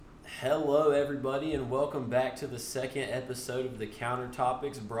Hello, everybody, and welcome back to the second episode of the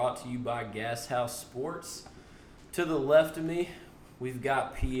Countertopics, brought to you by Gas House Sports. To the left of me, we've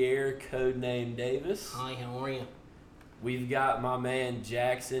got Pierre, codename Davis. Hi, how are you? We've got my man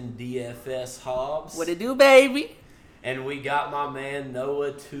Jackson, DFS Hobbs. What it do, baby? And we got my man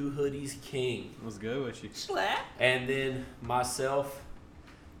Noah, Two Hoodies King. What's good with you? Slap. And then myself,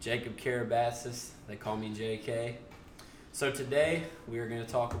 Jacob Karabatsis. They call me JK. So today, we are going to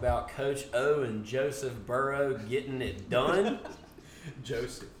talk about Coach O and Joseph Burrow getting it done.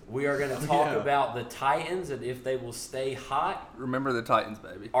 Joseph. We are going to talk about the Titans and if they will stay hot. Remember the Titans,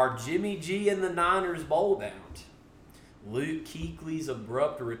 baby. Are Jimmy G and the Niners bowl bound? Luke Kuechly's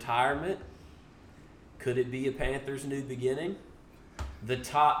abrupt retirement. Could it be a Panthers' new beginning? The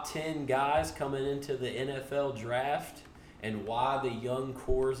top 10 guys coming into the NFL draft and why the young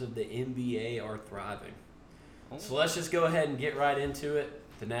cores of the NBA are thriving. So let's just go ahead and get right into it.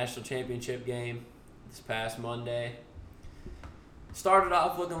 The national championship game this past Monday started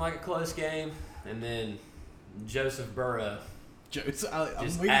off looking like a close game, and then Joseph Burrow Joseph.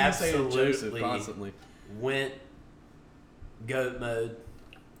 just We can say Joseph absolutely constantly. went GOAT mode.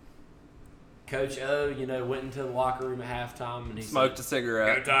 Coach O, went into the locker room at halftime and he Smoked a said,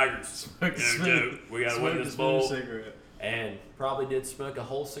 cigarette. "Go Tigers! Go! We gotta win this bowl." Cigarette. And probably did smoke a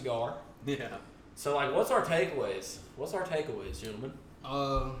whole cigar. Yeah. So, what's our takeaways? Gentlemen?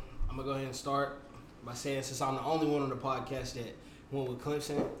 I'm gonna go ahead and start by saying, since I'm the only one on the podcast that went with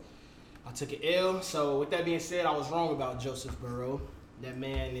Clemson, I took an L. So with that being said, I was wrong about Joseph Burrow. That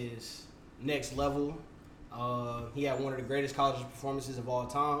man is next level. He had one of the greatest college performances of all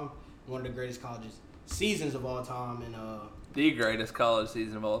time, one of the greatest college seasons of all time, and The greatest college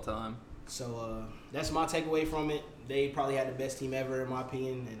season of all time. so that's my takeaway from it. They probably had the best team ever, in my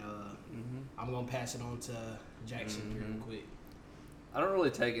opinion, and I'm going to pass it on to Jackson real quick. I don't really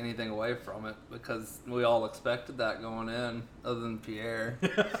take anything away from it because we all expected that going in, other than Pierre.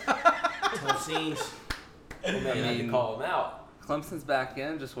 Tough scenes. We may have to call him out. Clemson's back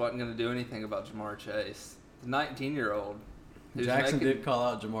in just wasn't going to do anything about Jamar Chase. The 19-year-old. Jackson did call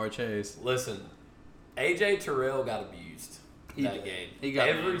out Jamar Chase. Listen, A.J. Terrell got abused that game. He got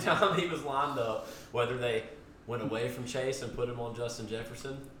Every abused. time he was lined up, whether they went away from Chase and put him on Justin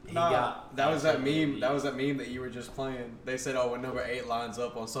Jefferson, That was that meme that you were just playing. They said, "Oh, when number 8 lines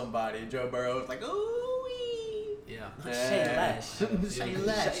up on somebody, Joe Burrow was like, ooh." Yeah. Say less. Say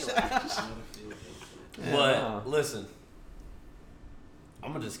less. But listen,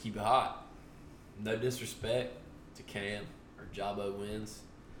 I'm gonna just keep it hot. No disrespect to Cam or Jabbo wins,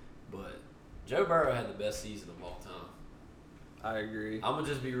 but Joe Burrow had the best season of all time. I agree. I'm gonna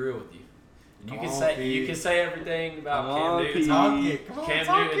just be real with you. You Come can on, say Pete. you can say everything about Come Cam on, Newton. Pete.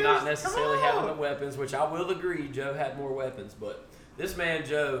 Cam Newton not necessarily having the weapons, which I will agree. Joe had more weapons, but this man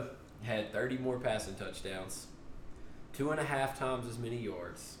Joe had 30 more passing touchdowns, 2.5 times as many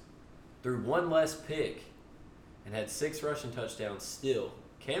yards, threw one less pick, and had 6 rushing touchdowns. Still,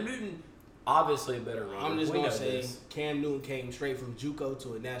 Cam Newton obviously a better runner. I'm just We going know to say this. Cam Newton came straight from JUCO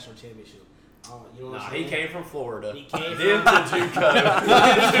to a national championship. You know what Nah, I'm he saying? came from Florida. He came then from- to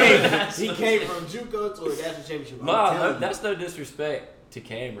JUCO. he came from JUCO to a national championship. I'm No, telling you. that's no disrespect to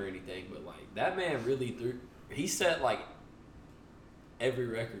Cam or anything, but that man really threw. He set every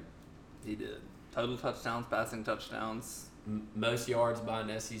record. He did. Total touchdowns, passing touchdowns. Most yards by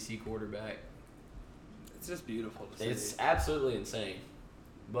an SEC quarterback. It's just beautiful to see. It's absolutely insane.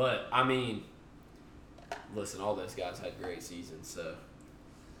 But listen, all those guys had great seasons. So,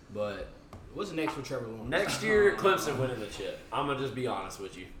 but What's next for Trevor Lawrence? next year Clemson winning the chip. I'm gonna just be honest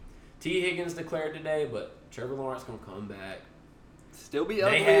with you. T. Higgins declared today, but Trevor Lawrence gonna come back. Still be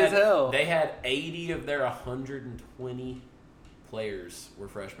ugly as hell. They had 80 of their 120 players were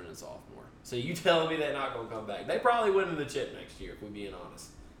freshmen and sophomore. So you telling me they're not going to come back? They probably winning the chip next year, if we're being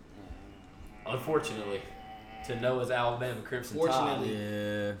honest. Unfortunately, to Noah's Alabama Crimson Tide. Fortunately.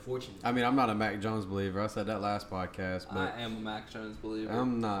 Yeah. Fortunately. I mean, I'm not a Mac Jones believer. I said that last podcast, but I am a Mac Jones believer.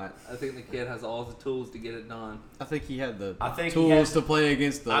 I'm not. I think the kid has all the tools to get it done. I think he had the I think he tools has- to play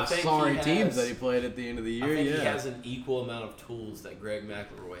against I the think sorry he teams has- that he played at the end of the I year. think Yeah. he has an equal amount of tools that Greg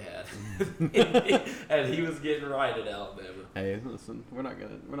McElroy had, and he was getting right at Alabama. Hey, listen, we're not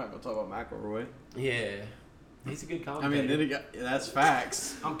gonna talk about McElroy. Yeah, he's a good I commentator. mean, then that's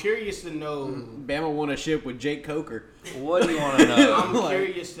facts. I'm curious to know. Bama won a ship with Jake Coker. What do you want to know? I'm Like-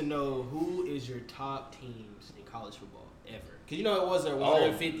 curious to know who is your top teams in college football ever. Because it was their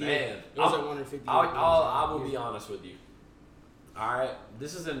 150th. man. It was their 150th. I will be honest with you. All right,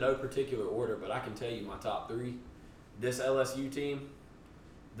 this is in no particular order, but I can tell you my top 3. This LSU team,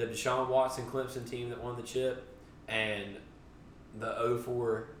 the Deshaun Watson Clemson team that won the chip, and the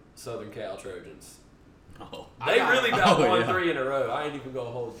 04 Southern Cal Trojans. Oh. They really about won yeah. 3 in a row. I ain't even gonna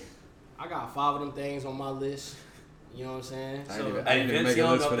hold you. I got 5 of them things on my list. You know what I'm saying? I So, didn't Hey, even Vince make a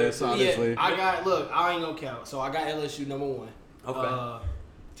Young list up for there this, too. honestly. yeah, I ain't gonna count. So I got LSU number 1. Okay.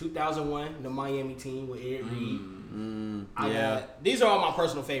 2001, the Miami team with Ed Reed. I yeah. got, these are all my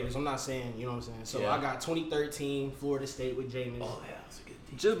personal favorites. I'm not saying, you know what I'm saying? So Yeah. I got 2013 Florida State with Jameis. Oh yeah, that's a good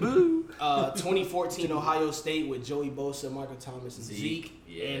team. Jaboo. 2014 Ohio State with Joey Bosa, Michael Thomas, and Zeke. Zeke.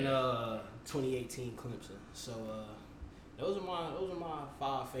 Yeah. And 2018 Clemson. So those are my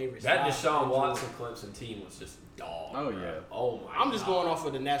 5 favorites. That I Deshaun enjoyed. Watson Clemson team was just dog. Oh, bro. yeah. Oh my. I'm just God. going off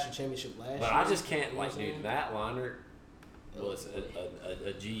of the national championship last But year. I just can't You know what like, I'm dude. saying? Matt Leinart was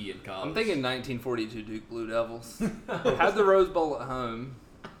a G in college. I'm thinking 1942 Duke Blue Devils. Had the Rose Bowl at home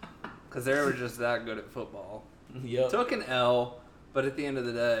because they were just that good at football. Yep. Took an L, but at the end of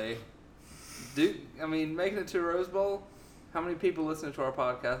the day, Duke, making it to a Rose Bowl, how many people listening to our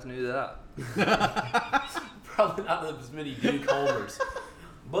podcast knew that? Probably not as many Duke homers.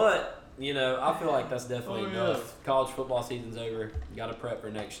 But, I feel like that's definitely enough. College football season's over. Got to prep for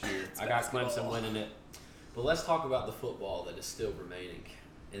next year. I got Clemson winning it. But let's talk about the football that is still remaining.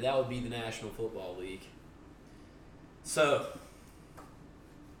 And that would be the National Football League. So,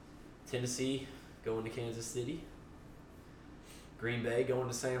 Tennessee going to Kansas City. Green Bay going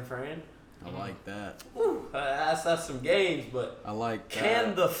to San Fran. I like that. Whew, that's some games, but I like that.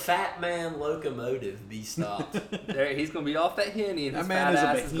 can the fat man locomotive be stopped? There, he's gonna be off that henny, and That his man fat is a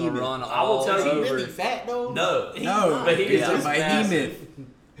ass is gonna behemoth. run I will all tell Is you, he over. really fat though? No, No, but he he's is a just massive. behemoth.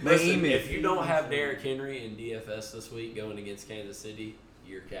 Listen, Behemoth. if you don't have Derrick Henry in DFS this week going against Kansas City,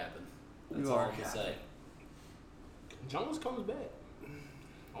 you're capping. That's You all are I can capping. say. Jones comes back.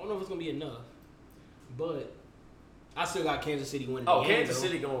 I don't know if it's gonna be enough, but I still got Kansas City winning. Oh, the game, Kansas though.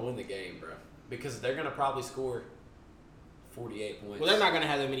 City going to win the game, bro, because they're going to probably score 48 points. Well, they're not gonna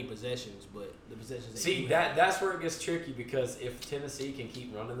have that many possessions, but the possessions. They See, do have- that's where it gets tricky, because if Tennessee can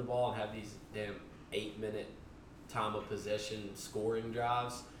keep running the ball and have these damn 8-minute time of possession scoring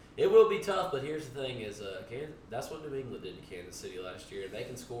drives, it will be tough. But here's the thing: that's what New England did to Kansas City last year. They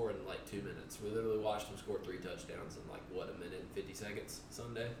can score in like 2 minutes. We literally watched them score 3 touchdowns in like a minute and 50 seconds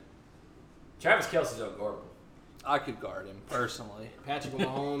Sunday. Travis Kelce's unguardable. I could guard him personally. Patrick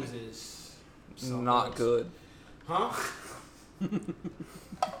Mahomes is something Not else. good. huh?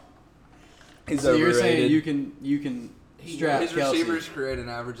 He's So you're overrated. saying you can strap His Kelsey. receivers create an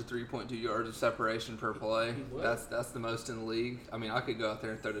average of 3.2 yards of separation per play. He what? That's the most in the league. I could go out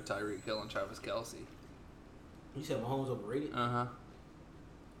there and throw to Tyreek Hill and Travis Kelce. You said Mahomes overrated. Uh-huh.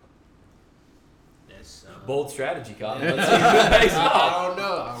 That's Bold strategy, Colin. Yeah. Let's see if it pays off.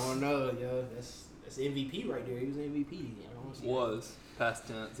 I don't know, yo. That's MVP right there. He was MVP. I don't see Was. Past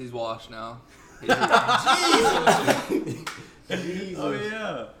tense. He's washed now. that. Jesus. Oh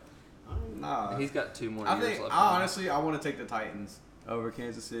yeah. Nah. He's got 2 more I years think left. I want to take the Titans over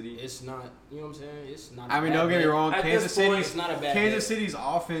Kansas City. It's not. You know what I'm saying? It's not. I mean, don't get me wrong. At Kansas this point, City's it's not a bad Kansas bet. City's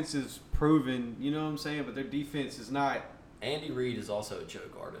offense is proven. You know what I'm saying? But their defense is not Andy Reid is also a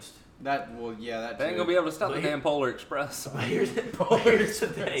choke artist. that. Well, yeah, that. They ain't too. gonna be able to stop But the he- damn Polar Express. But here's the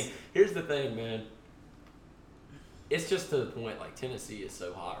thing. Here's the thing, man. It's just to the point. Like, Tennessee is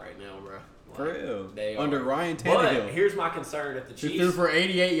so hot right now, bro. Like, For real. They Under are. Ryan But Tannehill. here's my concern: if the He Chiefs, threw for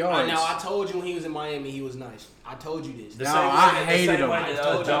 88 yards. Now I told you when he was in Miami, he was nice. I told you this. the No, same way I that- the hated same him. way I that,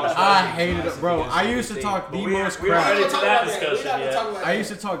 told you. Josh I Rosen hated was it, bro. against I used to the talk team. the But we most aren't- we aren't crap. ready to that discussion yet. I used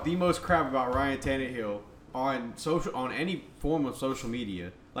to talk the most crap about Ryan Tannehill on any form of social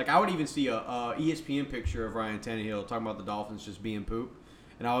media. Like, I would even see a ESPN picture of Ryan Tannehill talking about the Dolphins just being poop,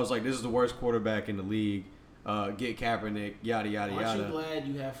 and I was like, "This is the worst quarterback in the league." Get Kaepernick, yada yada Aren't you yada. glad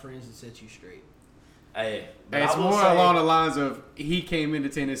you have friends that set you straight? Hey, but It's I will more say, along the lines of he came into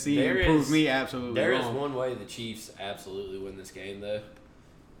Tennessee There and proved is- me absolutely there is wrong. one way the Chiefs absolutely win this game, though.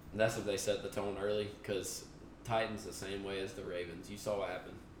 And that's if they set the tone early, because Titans the same way as the Ravens. You saw what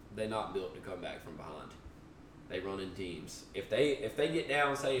happened. They're not built to come back from behind. They run in teams. If they get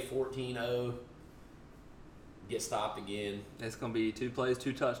down, say 14-0, get stopped again, It's gonna be 2 plays,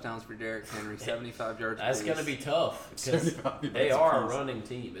 2 touchdowns for Derrick Henry, 75 yards. that's apiece. going to be tough, because 75 they yards are a apiece. running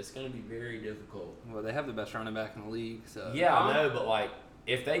team. It's going to be very difficult. Well, they have the best running back in the league. So Yeah, I know, but like,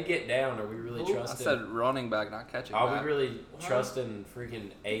 if they get down, are we really Who? I trusting? said running back, not catching Are back. we really trusting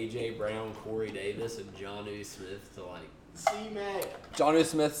freaking AJ Brown, Corey Davis, and Jonnu Smith to like? C-Mac. Johnny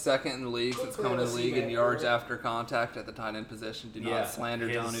Smith second in the league since Don't coming to the play league in C-Mac, yards bro. after contact at the tight end position. Do not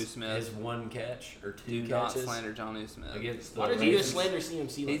slander Johnny Smith. His one catch or two Do not catches slander Johnny Smith. against the Why did you just Ravens. slander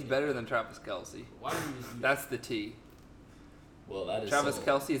CMC? Like He's that? better than Travis Kelce. Why did you just? Do that? That's the T. Well, that is Travis some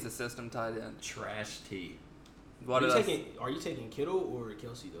Kelce is a system tight end. trash tea. What Are you taking Kittle or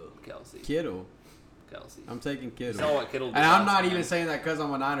Kelsey though? Kelsey. Kelsey. Kelsey. I'm taking Kittle. Saw what Kittle did And I'm last not game. even saying that because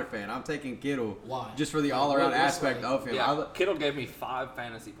I'm a Niner fan. I'm taking Kittle. Why? Just for the all-around What's aspect like- of him. Yeah, Kittle gave me 5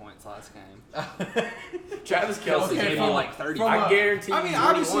 fantasy points last game. Travis Kelsey Okay, gave from- me like 30. from I a- guarantee I mean, you.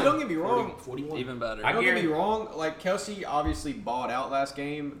 obviously, 41. don't get me wrong. 41. Even better. I Don't get me guarantee- wrong. Like Kelsey obviously balled out last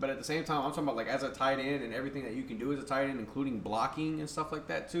game, but at the same time, I'm talking about like as a tight end and everything that you can do as a tight end, including blocking and stuff like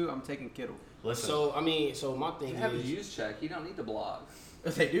that too. I'm taking Kittle. Listen, So my thing You have a is, use check. You don't need to block.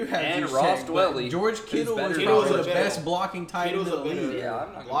 They do have And juice Ross check, but Dwelley, George who's Kittle better is than probably Kittle's the a better- best blocking tight end in Kittle's the a better league. Yeah,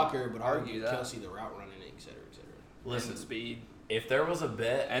 I'm not blocker, but I argue argue that. Kelsey the route running, et cetera, et cetera. listen. And speed. If there was a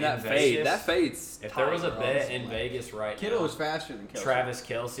bet And in that Vegas, fade. That fade's if there was a tight, bet bro. in Vegas right Kittle now, is faster than Kelsey. Travis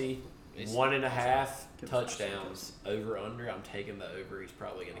Kelsey, It's- 1.5 Kittle's touchdowns over under. I'm taking the over. He's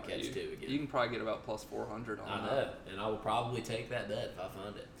probably going to catch you, 2 again. You can probably get about plus 400 on I that. know, and I will probably take that bet if I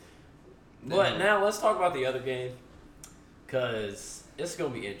find it. Yeah. But now let's talk about the other game, because it's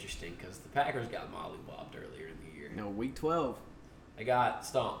going to be interesting. Because the Packers got mollywopped earlier in the year. No, week 12. They got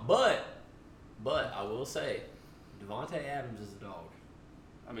stomped, but I will say, Devontae Adams is a dog.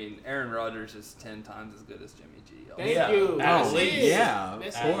 I mean, Aaron Rodgers is 10 times as good as Jimmy G. Thank Yeah. you. At That's least. it. Yeah,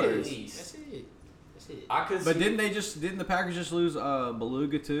 That's of it. course. That's it. That's it. I could But see, didn't the Packers just lose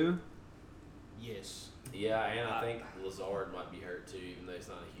Beluga too? Yes. yeah, and I think Lazard might be hurt too, even though he's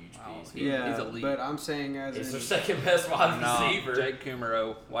not a huge Wow. piece. He- he's elite. but I'm saying as He's in, their second best wide No, receiver. Jake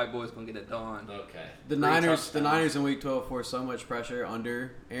Kumaro, white boy's gonna get it done. Okay. the 3 Niners touchdowns. in week 12 forced so much pressure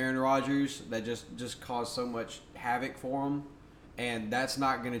under Aaron Rodgers that just caused so much havoc for them, and that's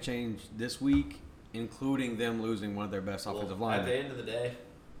not going to change this week, including them losing one of their best offensive Well, at the linemen. end of the day,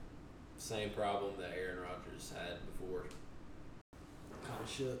 same problem that Aaron Rodgers had before. Kind of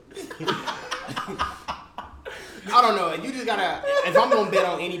shook. I don't know. You just gotta. If I'm gonna bet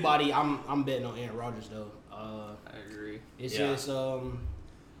on anybody, I'm betting on Aaron Rodgers though. I agree. It's Yeah. just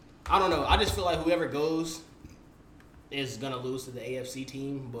I don't know. I just feel like whoever goes is gonna lose to the AFC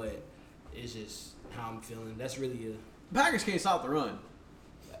team, but it's just how I'm feeling. That's really Packers can't stop the run.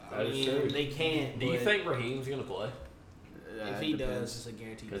 That is true. They can't. Do you but think Raheem's gonna play? if he does, it's a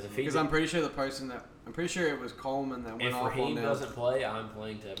guarantee. Because if he Because I'm pretty sure it was Coleman that went if off on Raheem them. doesn't play, I'm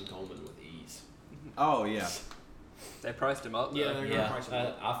playing Tevin Coleman with ease. Oh yeah. They priced him up. Though. Yeah, they're gonna Yeah, price him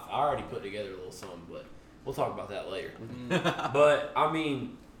up. I already put together a little something, but we'll talk about that later. Mhm. But I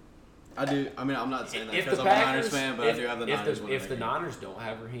mean, I do. I mean, I'm not saying that if because the I'm a Packers, Niners fan, but I do have the Niners winning if the that game. Niners don't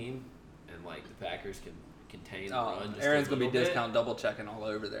have Raheem, and like the Packers can contain the Oh, run, just Aaron's a gonna be little bit, discount double checking all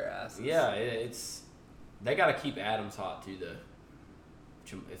over their asses. Yeah, it's they got to keep Adams hot too, though.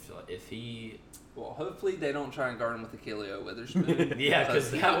 If he, Well, hopefully they don't try and guard him with Achilleo Witherspoon. yeah, because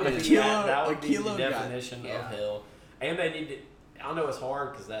that would is- be that would be the Achillo guy. definition Yeah. of hell. And they need to. I know it's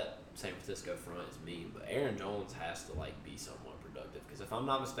hard because that San Francisco front is mean, but Aaron Jones has to like be somewhat productive. Because if I'm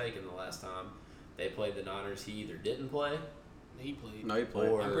not mistaken, the last time they played the Niners, he either didn't play He played. No, he played.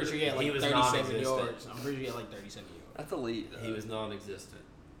 or I'm pretty sure he had like was 37 non-existent. yards. I'm pretty sure he had like 37 yards. That's elite. He was non-existent.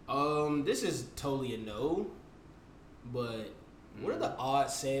 This is totally a no, but what are the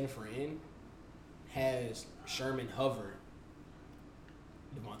odds San Fran has Sherman hover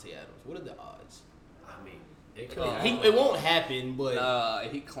Devontae Adams? What are the odds? I mean, it could. Yeah. It won't happen, but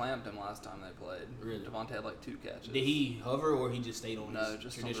He clamped him last time they played. Really? Devontae had like 2 catches. did he hover or he just stayed on No, his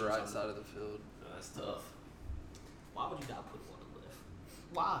just on the traditional right side of the field. That's tough. Why would you not put him on the left?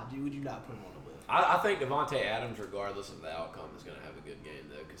 Why would you not put him on the left? I think Devontae Adams, regardless of the outcome, is going to have a good game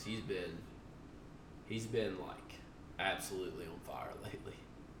though, because he's been like absolutely on fire lately.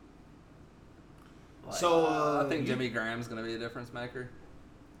 Like, So I think Jimmy Graham's going to be a difference maker.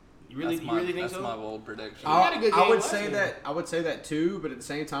 you really That's think that's so? my bold prediction. He had a good I game would last say game. that. I would say that too, but at the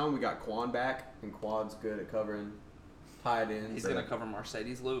same time, we got Quan back, and Quan's good at covering tight ends. He's going to cover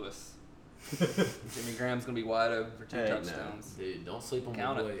Mercedes Lewis. Jimmy Graham's going to be wide open for 2 Hey, no. touchdowns. dude, don't sleep on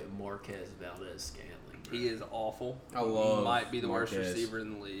Count my it. boy Marquez Valdez-Scantling. bro. He is awful. I love He might be the worst Marquez. receiver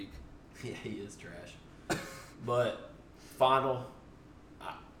in the league. Yeah, he is trash. But final,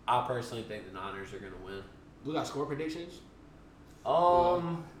 I personally think the Niners are going to win. We got score predictions. The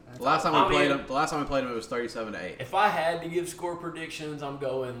last time I we played mean- him, it was 37-8. If I had to give score predictions, I'm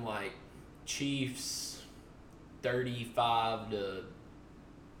going like Chiefs 35 to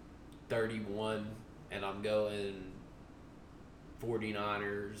 31, and I'm going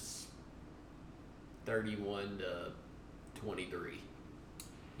 49ers 31 to 23.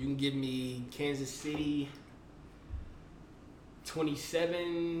 You can give me Kansas City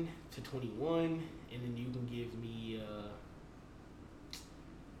 27 to 21, and then you can give me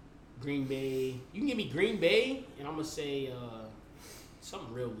Green Bay. You can give me Green Bay, and I'm gonna say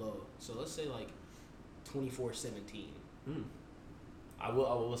something real low. So let's say like 24-17. I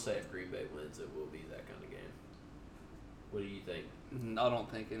will say if Green Bay wins, it will be that kind of game. What do you think? I don't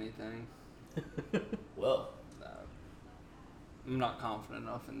think anything. Well, I'm not confident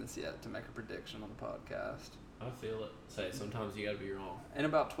enough in this yet to make a prediction on the podcast. I feel it. Say sometimes you got to be wrong. In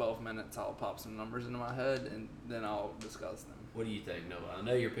about 12 minutes, I'll pop some numbers into my head, and then I'll discuss them. What do you think, Noah? I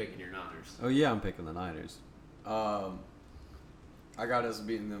know you're picking your Niners. Oh yeah, I'm picking the Niners. I got us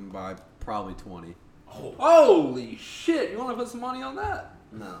beating them by probably 20. Oh, Holy shit! You want to put some money on that?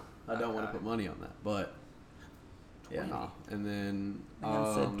 No, I don't want to put money on that, but yeah, 20. no. And then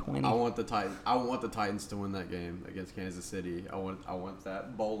Man said 20. I want the Titans to win that game against Kansas City. I want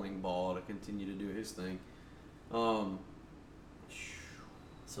that bowling ball to continue to do his thing. so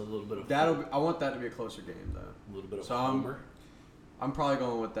a little bit of I want that to be a closer game though. a little bit of So homer. I'm probably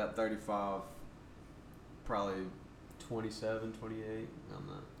going with that 35, probably 27, 28 on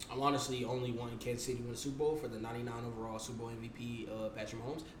that. I'm honestly only wanting Kansas City to win the Super Bowl for the 99 overall Super Bowl MVP, Patrick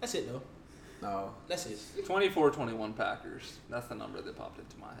Mahomes. That's it, though. No. That's it. 24-21 Packers. That's the number that popped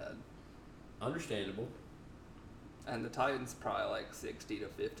into my head. Understandable. And the Titans probably like 60-15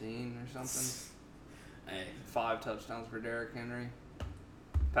 or something. Hey, 5 touchdowns for Derrick Henry.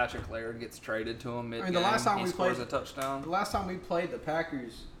 Patrick Laird gets traded to him mid-game. the last time he we scores played- a touchdown. The last time we played the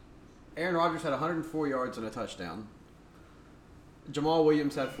Packers, Aaron Rodgers had 104 yards and a touchdown. Jamal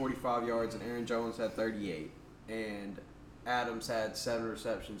Williams had 45 yards and Aaron Jones had 38. And Adams had 7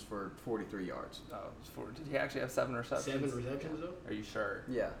 receptions for 43 yards. Oh, did he actually have 7 receptions? 7 receptions, though? Are you sure?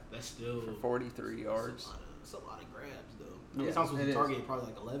 Yeah. That's still... For 43 yards. That's a lot of grabs, though. How Yeah, many times was it he is. targeted? Probably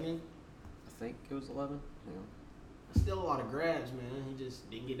like 11? I think it was 11. Yeah. That's still a lot of grabs, man. He just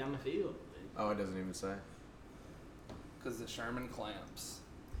didn't get down the field. Oh, it doesn't even say. Because the Sherman clamps.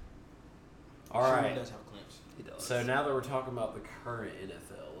 all Sherman right. does have clamps. He does. So now that we're talking about the current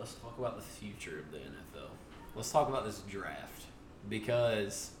NFL, let's talk about the future of the NFL. Let's talk about this draft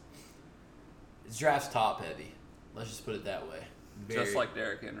because this draft's top heavy. Let's just put it that way. Just like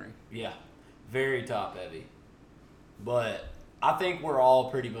Derrick Henry. Yeah, very top heavy. But I think we're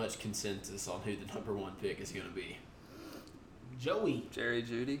all pretty much consensus on who the number 1 pick is going to be. Joey. Jerry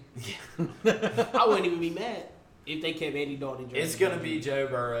Jeudy. I wouldn't even be mad if they kept Andy Dalton. It's going to be Joe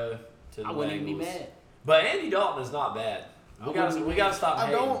Burrow to the I wouldn't Bengals. even be mad. But Andy Dalton is not bad. We got to stop I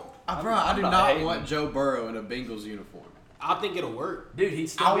hating. don't. I do not not hating. want Joe Burrow in a Bengals uniform. I think it'll work. Dude, he'd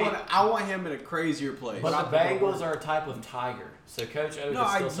still be. I want him in a crazier place. But the Bengals are a type of tiger. So Coach O No,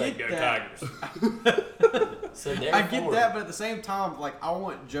 I can still say, get go that. Tigers. So I get that, but at the same time, like I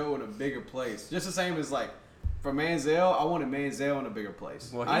want Joe in a bigger place. Just the same as like for Manziel, I wanted Manziel in a bigger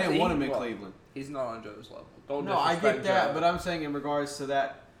place. Well, I didn't want him in well, Cleveland. He's not on Joe's level. Don't No, I disrespect get that, Joe. but I'm saying in regards to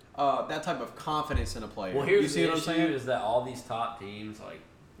that that type of confidence in a player. Well, here's you see the what I'm issue saying? is that all these top teams, like,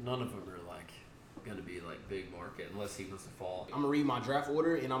 none of them are, like, going to be, like, big market unless he was to fall. I'm going to read my draft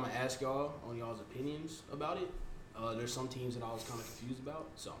order, and I'm going to ask y'all on y'all's opinions about it. There's some teams that I was kind of confused about,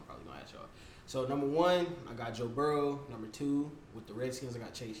 so I'm probably going to ask y'all. So, number 1, I got Joe Burrow. Number 2, with the Redskins, I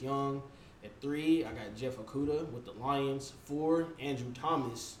got Chase Young. At 3, I got Jeff Okudah with the Lions. 4, Andrew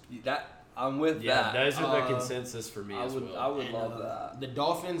Thomas. I'm with Yeah, that. those are the consensus for me I as would well. love that. The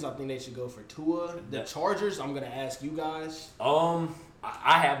Dolphins, I think they should go for Tua. The That- Chargers, I'm going to ask you guys.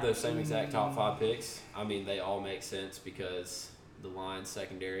 I have those same exact top 5 picks. I mean, they all make sense because the Lions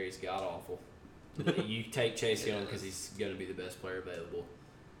secondary is god-awful. You take Chase Young because he's going to be the best player available.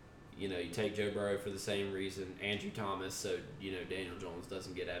 You know, you take Joe Burrow for the same reason. Andrew Thomas, so, you know, Daniel Jones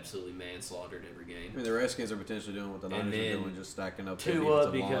doesn't get absolutely manslaughtered every game. I mean, the Redskins are potentially doing what the And Niners are then doing, just stacking up. Tua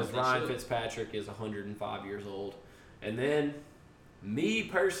their defensive because line. Ryan Fitzpatrick is 105 years old. And then, me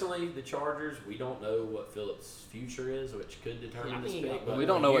personally, the Chargers, we don't know what Phillips' future is, which could determine I this mean, pick. But We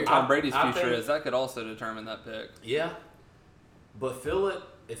don't know what I- Tom Brady's I future think- is. That could also determine that pick. Yeah. But Phillip,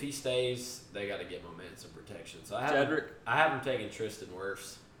 if he stays, they got to get him man some protection. So I haven't taken Tristan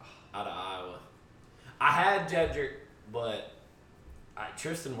Wirfs out of Iowa. I had Jedrick, but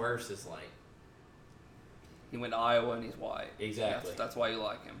Tristan Wirfs is like He went to Iowa and he's white. exactly. That's why you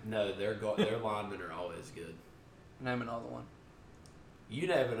like him. No, their linemen are always good. Name another one. You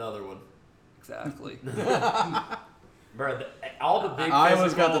name another one. Exactly. Bro, all the big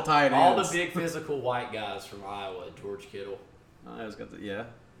Iowa's physical, got the tight all the ends. big physical white guys from Iowa, George Kittle, Iowa's got the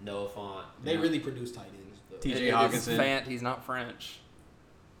Noah Fant. They really produce tight ends, though. TJ It is Hawkinson. Fant. He's not French.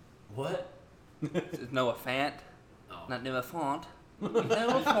 What? It's Noah Fant, Oh. not Noah Font.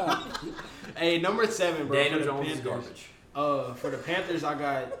 Noah Font. Hey, number 7, bro. Daniel for the Jones is Panthers. garbage. For the Panthers, I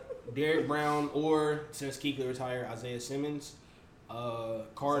got Derek Brown or, since Kuechly retired, Isaiah Simmons.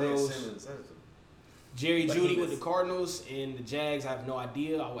 Cardinals. Jerry But Jeudy he with was- the Cardinals and the Jags. I have no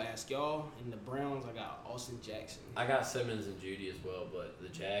idea. I will ask y'all. And the Browns, I got Austin Jackson. I got Simmons and Judy as well, but the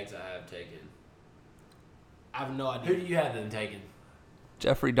Jags I have taken. I have no Who idea. do you have them taking?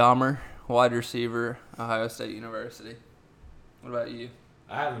 Jeffrey Dahmer, wide receiver, Ohio State University. What about you?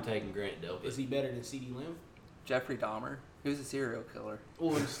 I have them taking Grant Delpit. Is he better than CeeDee Lamb? Jeffrey Dahmer. He was a serial killer.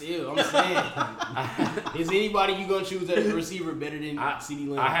 Oh, I'm saying. Is anybody you gonna choose as a receiver better than CeeDee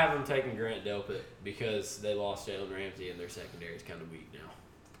Lamb? I have them taking Grant Delpit because they lost Jalen Ramsey and their secondary is kind of weak now.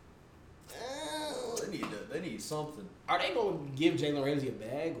 They need something. Are they gonna give Jalen Ramsey a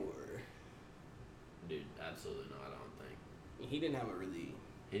bag or? Dude, absolutely not. I don't think He didn't have a really.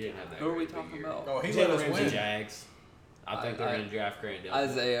 he didn't have that. Who are we great talking big year. about? Oh, he Jalen let us Ramsey. The win. Jags. I think they're going to draft Grant Delpit.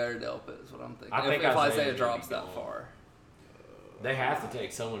 Isaiah or Delpit is what I'm thinking. I think if Isaiah's Isaiah gonna drops be that gone. far. They have to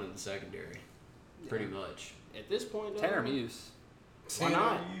take someone in the secondary, pretty Yeah. much. At this point, though, Tanner Muse. Why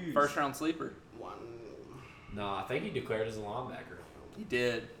not? First round sleeper. One. No, I think he declared as a linebacker, He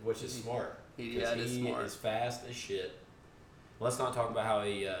did. which is smart. He 'cause is he smart. is fast as shit. Let's not talk about how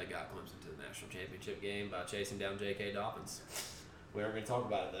he got Clemson to the national championship game by chasing down J.K. Dobbins. We aren't going to talk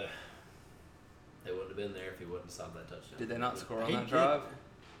about it, though. They wouldn't have been there if he wouldn't have stopped that touchdown. Did they not score on He that did. drive?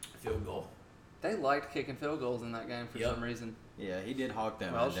 Field goal. They liked kicking field goals in that game for Yep. some reason. Yeah, he did hawk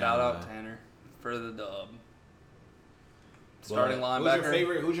that Well, one shout down, out though. Tanner for the dub. Starting Well,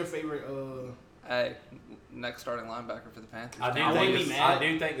 linebacker. Who's your favorite? Hey, next starting linebacker for the Panthers. I do, I wouldn't think be the, mad. I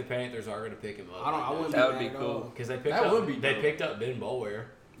do think the Panthers are going to pick him up. I wouldn't That be would be mad at cool. all. Because they That picked would up be dope. Ben Boulware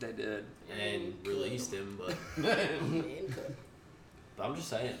They did. and released him, but I'm just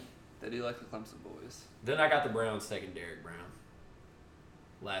saying. They do like the Clemson boys. Then I got the Browns taking Derek Brown.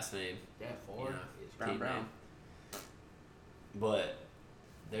 Last name, That far? you know, Brown team Brown. name. But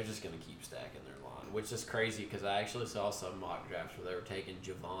they're just going to keep stacking their line, which is crazy because I actually saw some mock drafts where they were taking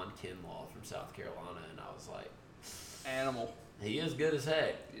Javon Kinlaw from South Carolina, and I was like, Animal. he is good as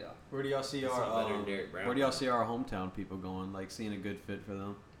heck. Yeah. Where do y'all see It's not our better than Derek Brown. Where do y'all see our hometown people going? Like seeing a good fit for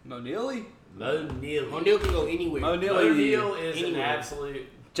them. Mo Neely. Mo Neely. O'Neal can go anywhere. Mo Neely. Mo Neal is an Anywhere. absolute.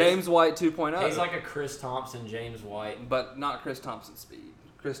 James White 2.0. He's like a Chris Thompson, James White. But not Chris Thompson speed.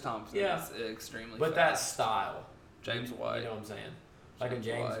 Chris Thompson Yeah. is extremely But that fast. style. James You White. know what I'm saying? Like James a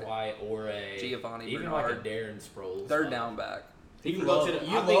James White. White or a Giovanni even Bernard. like a Darren Sproles. Third down back. He can go to the.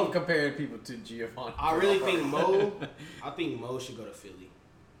 You I think, comparing people to Giovanni. I really think Mo. I think Mo should go to Philly.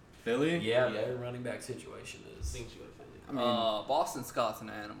 Philly. Yeah, their running back situation I is. think he should go to Philly. I mean, Boston Scott's an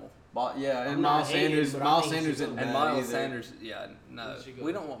animal. yeah, I'm and not Miles hating, Sanders. but I Miles think he Sanders should isn't go. And bad Miles either. Sanders, yeah, no. He should go.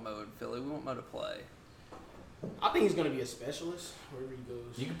 We don't want Mo in Philly. We want Mo to play. I think he's gonna be a specialist wherever he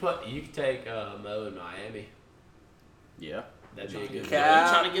goes. You could take Mo in Miami. Yeah. That'd be a good. Cap.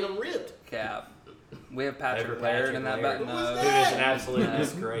 He's trying to get him ripped. Cap. We have Patrick Patrick Laird in that back. Laird. Who was No. Dude, that? it's an absolute No.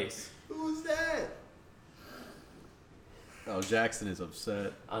 disgrace. Who's that? Oh, Jackson is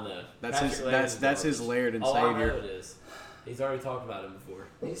upset. I know. That's Patrick his. Laird is That's his garbage. Laird and Oh, I know savior. it is. He's already talked about him before.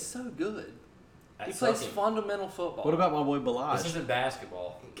 He's so good. He That's plays something. fundamental football. What about my boy This Balaj? isn't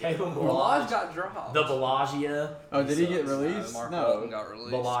basketball. Caleb Balaj Balaj. got dropped. The Bellagio. Oh, did he get sucks. released? Mark No. Walton got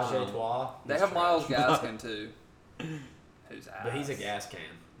released. Bellagio Trois. They He's have Miles trash. Gaskin too. Who's ass. But he's a gas can.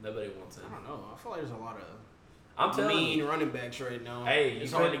 Nobody wants him. I don't know. I feel like there's a lot of I'm telling mean you. running backs right now. Hey,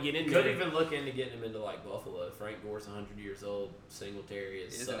 it's you hard could, to get in could there. even look into getting him into like Buffalo. Frank Gore's 100 years old. Singletary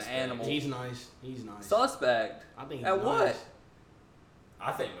is He's an suspect. animal. He's nice. He's nice. Suspect. I think he's At nice. what?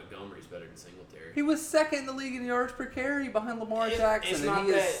 I think Montgomery's better than Singletary. He was second in the league in yards per carry behind Lamar It's Jackson, not and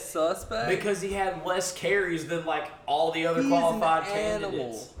he that- is suspect. Because he had less carries than like all the other He's qualified an animal.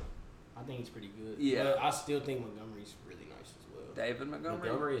 candidates. I think he's pretty good. Yeah. But I still think Montgomery's really nice as well. David Montgomery.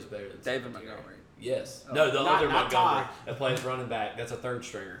 Montgomery is better than David Singletary. Montgomery. Yes. Oh. No, the Not- other not Montgomery Ty. that plays running back. That's a third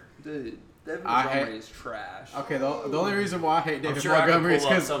stringer. Dude, David I Montgomery hate- is trash. Okay, the only reason why I hate I'm David sure I Montgomery could is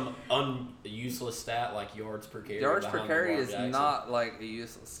pull up because some useless stat like yards per carry. Yards per behind carry Lamar is Jackson. not like a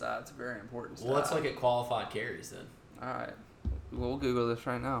useless stat. It's a very important stat. Well, let's look at qualified carries then. All right. We'll Google this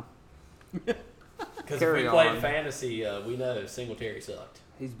right now. Because if Carry we played on. fantasy, we know Singletary sucked.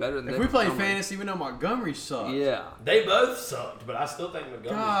 He's better than if David we play Montgomery. fantasy, we know Montgomery sucked. Yeah. They both sucked, but I still think Montgomery's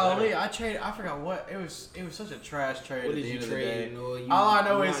Golly, better. I forgot what it was. It was such a trash trade What at did the you end of the day. trade? No, you, All I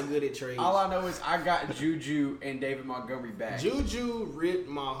know you're is- not good at trades. All I know is I got Juju and David Montgomery back. Juju ripped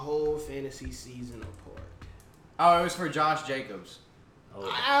my whole fantasy season apart. Oh, it was for Josh Jacobs. Oh,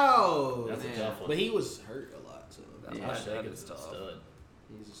 Ow! that's man. a tough one. But he was hurt a lot, so That's Yeah, why Josh that Jacobs is is a tough. stud.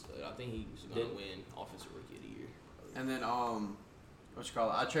 he's a stud. I think he's gonna Did- win Offensive Rookie of the Year. And then what you call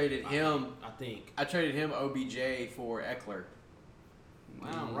it? I traded him. I think. I traded him OBJ for Eckler.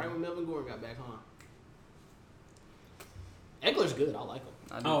 Wow, right when Melvin Gordon got back, huh? Eckler's good. I like him.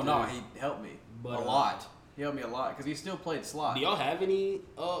 I do Oh too. no, he helped me. But, A lot. He helped me a lot because he still played slot. Do y'all have any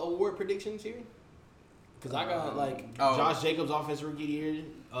award predictions here? Because I got Oh. Josh Jacobs offensive rookie of the year,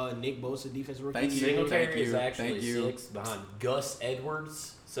 Nick Bosa defensive rookie of Thank the you. year. Singletary is Thank actually you. 6 behind Gus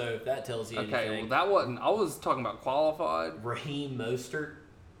Edwards. So if that tells you Okay, anything, well, that wasn't. I was talking about qualified. Raheem Mostert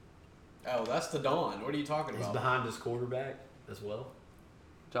Oh, that's the Dawn. What are you talking is about? behind his quarterback as well.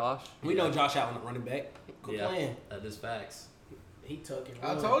 Josh. We know Josh Allen, the running back. Quit Yeah, playing. that is facts. He took it.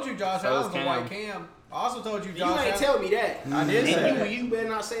 I told you Josh So is Allen's a Cam. white Cam. I also told you You Josh ain't Allen. tell me that. I did say And that. you better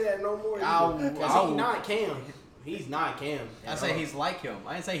not say that no more. I'll- Because I'll- he's not Cam. He's not Cam. I say he's like him.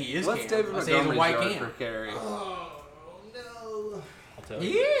 I didn't say he is What's Cam. David I say he's a Montgomery's white yard Cam. per carry? Oh, no. I'll tell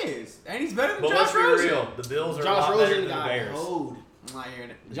He you. is. And he's better than But Josh let's be Rosen. real. The Bills are a Josh lot better Rosen than the got Bears. hold. I'm not hearing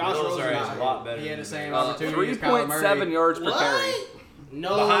it. Josh Bills Rosen are got a lot better He had than the same Bears. opportunity as Kyler Murray. 3.7 yards per carry. What?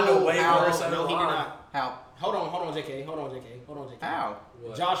 No. Behind a way How? worse No, he did line. not. How? Hold on, JK. Hold on, JK. How?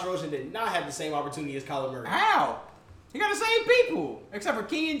 What? Josh Rosen did not have the same opportunity as Kyler Murray. How? He got the same people, except for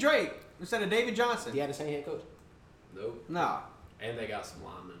Kenyon Drake instead of David Johnson. He had the same head coach. Nope. Nah. And they got some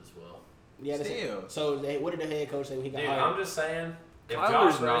linemen as well. He had the same. Still. So what did the head coach say when he got Dude, hired? I'm just saying. If Kyler's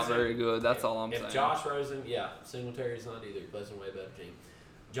Josh not Rosen, very good. That's all I'm if saying. Josh Rosen, yeah, Singletary's not either. He plays in a way better team.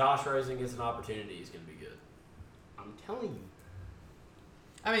 Josh Rosen gets an opportunity, he's going to be good. I'm telling you.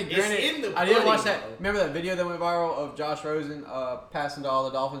 I mean, It's granted, in the I did watch pudding, that. bro. Remember that video that went viral of Josh Rosen passing to all the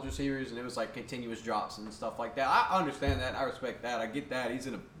Dolphins receivers, and it was like continuous drops and stuff like that. I understand that. I respect that. I get that. He's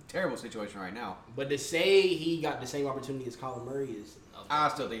in a terrible situation right now. But to say he got the same opportunity as Kyler Murray is. I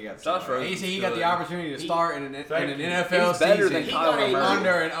still think he got. Josh Rosen's He got the good. opportunity to start in an Thank you. NFL He's better season than He got Kyler a- Murray.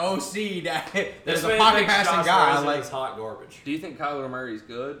 under an OC that This is a man pocket thinks passing Josh guy. Rosen Like is hot garbage. Do you think Kyler Murray's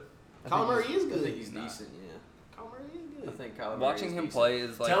good? Kyler Murray is I good. think he's Nah. decent. Yeah. Kyler Murray is I good. think Kyler Murray Watching is him decent. play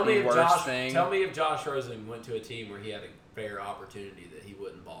is like tell me the if worst Josh. thing. Tell me if Josh Rosen went to a team where he had a fair opportunity that he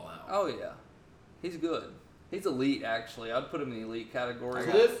wouldn't ball out. Oh yeah, he's good. He's elite actually. I'd put him in the elite category.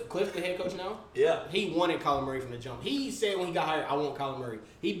 Cliff, the head coach now, Yeah. he wanted Kyler Murray from the jump. He said when he got hired, I want Kyler Murray.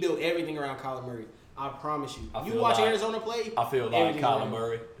 He built everything around Kyler Murray. I promise you. I You feel watch like- Arizona play, I feel like everything's Kyler around.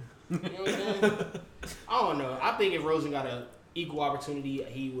 Murray. You know what I'm saying? I don't know. I think if Rosen got an equal opportunity,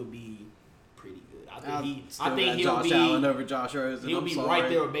 he would be pretty good. I think he'll Josh be Allen over Josh Rosen. he'll I'm be sorry. right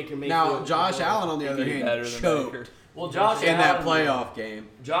there with Baker Mayfield. Now Josh Allen on the He'd other be hand better than choked Baker. Well, Josh in that Allen, playoff game.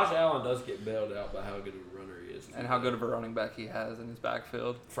 Josh Allen does get bailed out by how good of a runner he is. And how good of a running back he has in his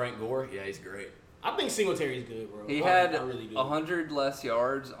backfield. Frank Gore, yeah, he's great. I think Singletary's good, bro. He I had really do. 100 less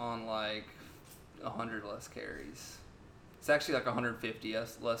yards on like 100 less carries. It's actually like 150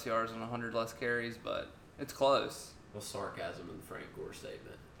 less yards on 100 less carries, but it's close. Well, sarcasm in the Frank Gore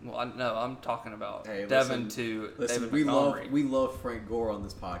statement. Well, I'm talking about Hey, Devin listen, to Listen, David we Montgomery. love Frank Gore on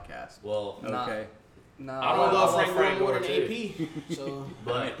this podcast. Well, Nah. Okay, No, I don't love Frank Gore more than too. AP. So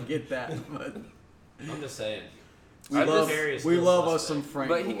but get that. But I'm just saying. we I love Terry is we still love us suspect. some Frank.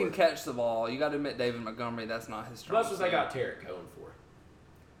 but he Gore. can catch the ball. You got to admit, David Montgomery, that's not his strong That's what they got Tarek Cohen for.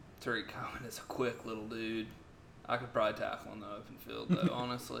 Tariq Cohen is a quick little dude. I could probably tackle in the open field, though,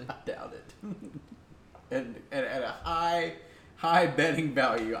 honestly. I doubt it. and at a high betting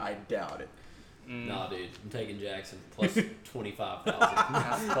value, I doubt it. Nah, dude, I'm taking Jackson plus 25,000.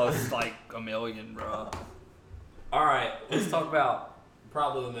 That's close to like $1 million, bro. All right, let's talk about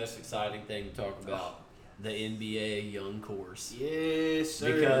probably the most exciting thing to talk about. The NBA young course. yes,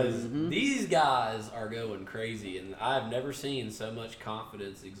 sir. Because these guys are going crazy, and I've never seen so much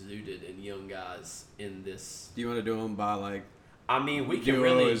confidence exuded in young guys in this. Do you want to do them by like I mean, we can duo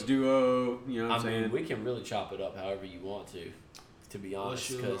really. as duo? You know what I I'm saying? mean, we can really chop it up however you want to be honest,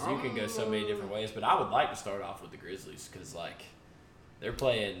 sure. because you can go so many different ways. But I would like to start off with the Grizzlies because, like, they're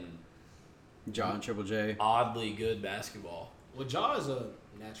playing John Triple J. oddly good basketball. Well, Ja is a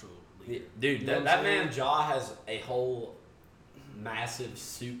natural leader. Dude, You know that what I'm man saying? Ja has a whole massive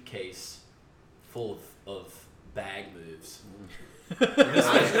suitcase full of bag moves.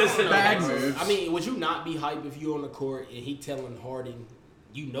 Bag moves. I mean, would you not be hyped if you on the court and he telling Harden,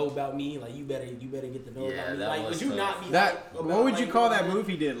 you know about me, like you better get to know Yeah, about me. that Like, was would you tough. not be That hyped about, what would you like, call that man? move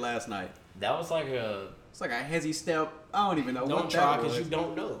he did last night? That was like a. It's like a hezzy step. I don't even know Don't what try that because was. you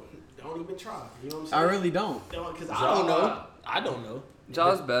don't know. Don't even try. You know what I'm I saying? really don't. Because Ja- I don't know. I don't know.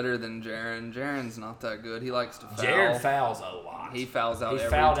 Ja's better than Jaren. Jaren's not that good. He likes to foul. Jared fouls a lot. He fouls out He every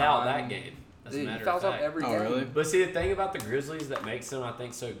fouled time. out that game. As a Dude, matter he fouls of out fact. every Oh, game. really? But see, the thing about the Grizzlies that makes them, I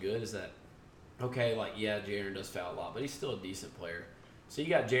think, so good is that, okay, like, yeah, Jaren does foul a lot, but he's still a decent player. So you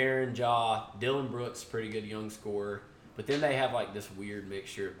got Jaren, Ja, Dylan Brooks, pretty good young scorer. But then they have like this weird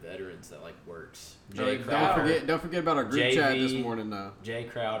mixture of veterans that like works. Don't forget about our group chat this JV, morning though. Jay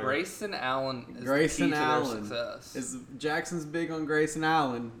Crowder. Grayson Allen is Grayson the key to Allen their success. Jackson's big on Grayson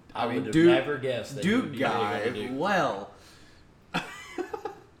Allen. I mean, would have Duke, never guessed that he would Duke be big on guy. Duke. Well,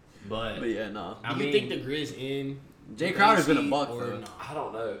 But yeah, no. I Do you mean, think the Grizz in? Jay Crowder's been a AC buck or though. no? I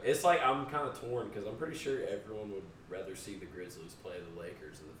don't know. It's like I'm kind of torn because I'm pretty sure everyone would rather see the Grizzlies play the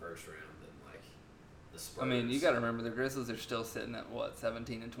Lakers in the first round than like the Spurs. I mean, you got to remember the Grizzlies are still sitting at what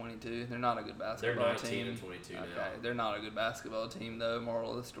 17 and 22. They're not a good They're basketball 19 team. and 22 now. Okay, they're not a good basketball team though.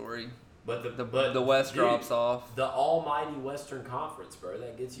 Moral of the story: But the West dude, drops off. The almighty Western Conference, bro.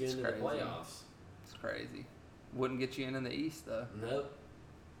 That gets you It's into crazy. the playoffs. It's crazy. Wouldn't get you in the East though. Nope.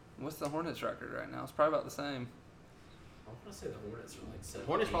 What's the Hornets record right now? It's probably about the same. I want to say the Hornets are like 17.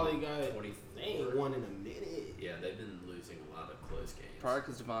 Hornets probably got 24. they ain't won in a minute. Yeah, they've been losing a lot of close games. Probably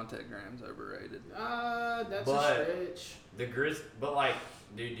because Devontae Graham's overrated. That's But- a stretch. The but like,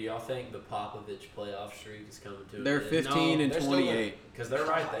 dude, do y'all think the Popovich playoff streak is coming to They're an end? 15 No, and they're still 28. Because they're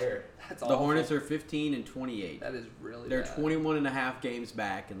right there. That's The awful. Hornets are 15 and 28. That is really They're bad. 21 and a half games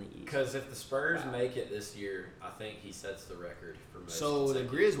back in the East. Because if the Spurs make it this year, I think he sets the record for most. So the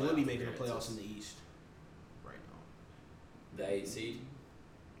consecutive Grizz will be playoff making the playoffs appearances. in the East. Right now. The 8 seed.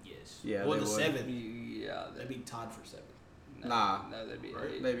 Yes. Yeah, Or they the would. 7th. Yeah, They'd be tied for 7th. no, they'd be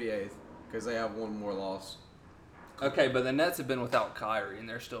Right. eight. They'd be 8th because they have one more loss. Okay, but the Nets have been without Kyrie, and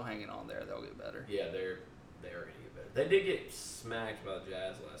they're still hanging on there. They'll get better. Yeah, they are going to get better. They did get smacked by the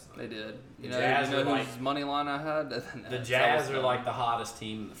Jazz last night. They did. The Jazz you know are whose like money line I had? the Jazz are like the hottest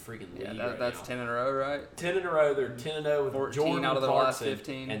team in the freaking league. yeah. right That's now. 10 in a row, right? 10 in a row. They're 10 and 0 with 14 Jordan out of their last Clarkson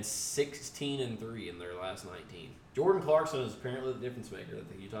 15. and 16 and 3 in their last 19. Jordan Clarkson is apparently the difference maker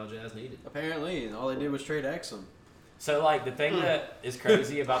that the Utah Jazz needed. Apparently, and all they did was trade Exum. So like the thing that is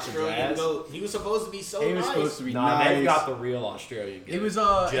crazy about the Australian Jazz, goat. He was supposed to be so He was nice. supposed to be nah, nice. they've got the real Australian. He was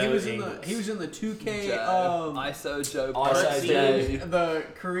Joe he was in Ingles. the 2K Joe. ISO Joe. ISO Parks. Joe. the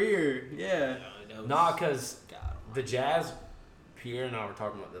career. Yeah. Nah, because the Jazz, Pierre and I were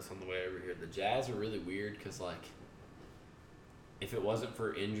talking about this on the way over here. The Jazz are really weird because, like, if it wasn't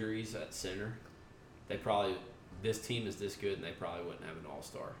for injuries at center, this team is this good and they probably wouldn't have an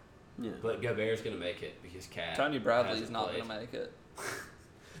all-star. Yeah. But Gobert's going to make it because Cat Tony Bradley's hasn't not played. going to make it.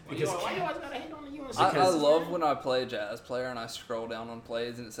 Because why you always gotta hate on the UNC? I Because- love when I play a Jazz player and I scroll down on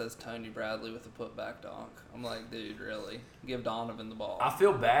plays and it says Tony Bradley with a putback dunk. I'm like, dude, really? Give Donovan the ball. I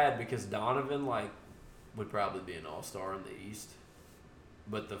feel bad because Donovan, like, would probably be an all-star in the East.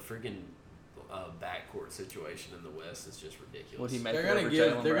 But the freaking backcourt situation in the West is just ridiculous. Would he make They're it gonna over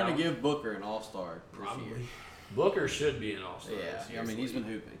give Jaylen they're Brown? gonna give Booker an All-Star this Probably. year. Booker should be an all-star this Yeah, year. I mean he's been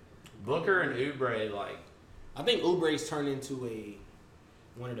hooping. Booker and Oubre, like, I think Oubre's turned into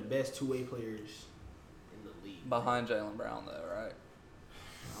one of the best two-way players in the league. Behind Jaylen Brown, though, right?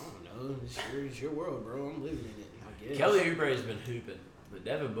 I don't know. It's your world, bro. I'm living in it. I guess. Kelly Oubre's been hooping, but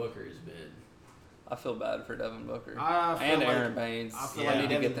Devin Booker has been. I feel bad for Devin Booker. I feel And like, Aaron Baines. I feel Yeah. like I need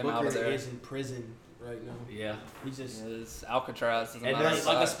to Devin get them Booker out of there. is in prison right now. Yeah. He's just His Alcatraz doesn't And matter. there's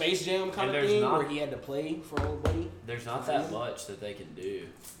like a Side. Space Jam kind And of there's thing not- where he had to play for old buddy. There's not that much that they can do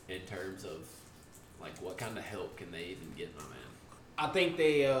in terms of, like, what kind of help can they even get, my man? I think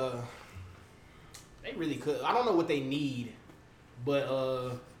they really could. I don't know what they need, but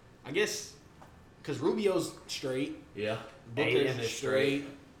I guess because Rubio's straight, Yeah. Booker's Ayton is straight,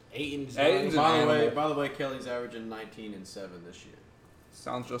 Ayton's Ayton's nice. an animal. By the way, Kelly's averaging 19 and 7 this year.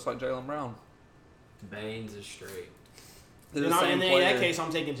 Sounds just like Jaylen Brown. Baines is straight. They're And the same in player. that case,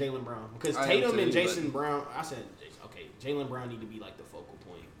 I'm taking Jaylen Brown because I am Tatum and too, Jason but- Brown. I said, okay, Jaylen Brown need to be like the focal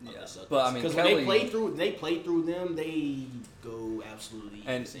point. Of Yeah, the Celtics. but I mean, because Kelly- when they play through them, they go absolutely.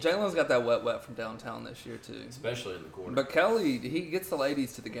 And insane. Jalen's got that wet from downtown this year, too. Especially in the corner. But Kelly, he gets the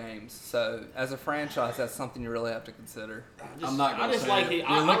ladies to the games. So, as a franchise, that's something you really have to consider. I'm not gonna I just say like it. it.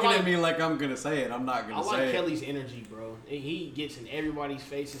 You're looking like, at me like I'm gonna say it. I'm not I gonna say like it. Kelly's energy, bro. He gets in everybody's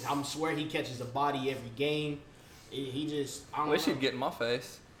faces. I swear he catches a body every game. He just. I I don't wish know. he'd get in my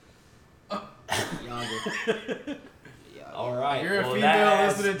face. Yonder. All right. You're a well, female that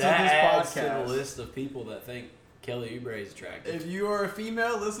adds- listening to that this adds podcast. to the list of people that think Kelly Oubre is attractive. If you are a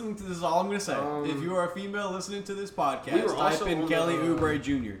female listening to this, is all I'm gonna say. If you are a female listening to this podcast, we were type also in on Kelly the, Oubre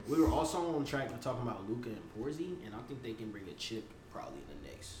Jr. We were also on track to talking about Luka and Porzy, and I think they can bring a chip probably in the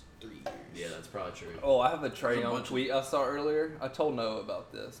next 3 years. Yeah, that's probably true. Oh, I have a Trae There's a Young bunch of- tweet I saw earlier. I told Noah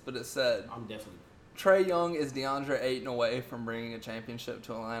about this, but it said, I'm definitely. Trae Young is DeAndre Ayton away from bringing a championship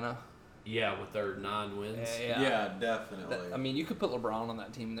to Atlanta. Yeah, with their 9 wins. Yeah, definitely. I mean, you could put LeBron on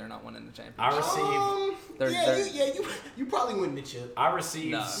that team, and they're not winning the championship. I received. You probably win the chip. I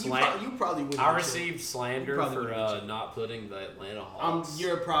received You probably win. I received slander probably for win the chip. not putting the Atlanta Hawks.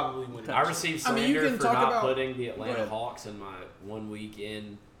 You're probably winning. I received slander you can for talk not about- putting the Go Atlanta ahead. Hawks in my 1 week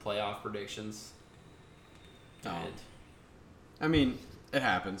in playoff predictions. Oh. And I mean, it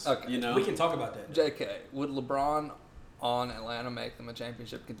happens. Okay. You know. We can talk about that. JK, would LeBron on Atlanta make them a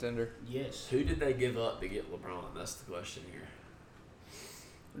championship contender? Yes. who did they give up to get LeBron? That's the question here.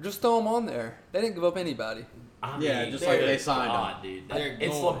 Just throw him on there. They didn't give up anybody. I Yeah, mean, just like they good signed God, dude. They're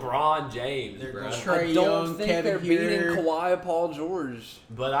It's going. LeBron James, They're bro. going. Trey I don't Young, think Kevin they're beating Huerter. Kawhi and Paul George.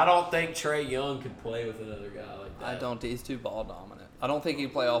 But I don't think Trey Young could play with another guy like that. I don't. He's too ball dominant. I don't think he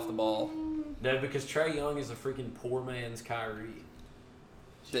can play off the ball. No, because Trey Young is a freaking poor man's Kyrie.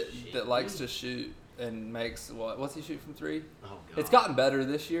 That likes to shoot and makes what? What's he shoot from 3? Oh, God. It's gotten better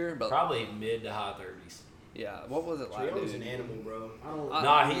this year, but Probably mid to high 30s. yeah. What was it Trey like? Young's an dude? animal, bro. I don't.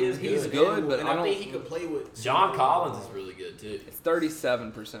 Nah, he is He's good. good, but and I I don't. think he could play with John Collins is really good, too. It's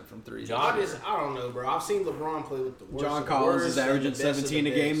 37% from 3. John- I don't know, bro. I've seen LeBron play with the worst. John of the Collins worst is and averaging the best of 17 a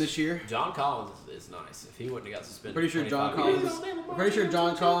the game best. this year. John Collins is nice. If he wouldn't have got suspended, Pretty sure John 25 Collins. years. I'm pretty sure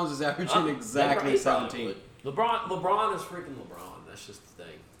John Collins is averaging exactly He probably 17. would. LeBron is freaking LeBron. That's just the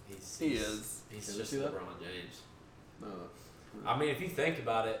thing. He is. He's Can we just see that? LeBron James. No. I mean, if you think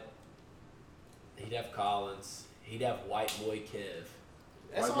about it, he'd have Collins. He'd have white boy Kev.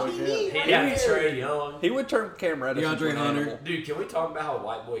 That's White all boy he Kev. needs. He'd Right have there. Trey Young. He would turn Cam Reddish into DeAndre an Hunter. animal. Dude, can we talk about how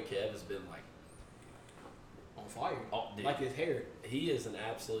white boy Kev has been like? On fire. Oh, dude. Like his hair. He is an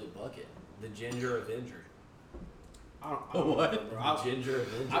absolute bucket. The Ginger Avenger. I don't What? know, bro. Ginger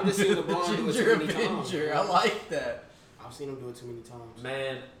Avenger. I've just seen LeBron do it too many times. Ginger. I like that. I've seen him do it too many times.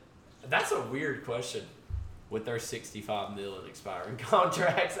 Man, that's a weird question. With their $65 million expiring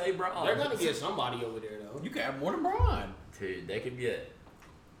contracts, hey, bro. They're gonna get somebody over there though. You can have more than Braun. Dude, they could get.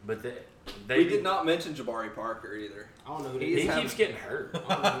 But We they did not mention Jabari Parker either. I don't know who He they is. keeps getting hurt.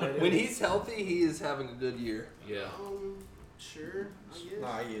 I don't know who that is. When he's healthy, he is having a good year. Yeah. Sure. I guess.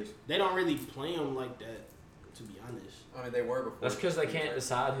 Nah, he is. They don't really play him like that, to be honest. I mean, they were before. That's because they can't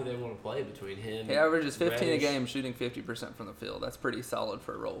decide who they want to play between him. He averages 15 a Reddish. game, shooting 50% from the field. That's pretty solid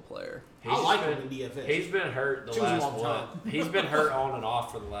for a role player. He's I like been, him in DFS. He's been hurt the Choose him last all the one. time. He's been hurt on and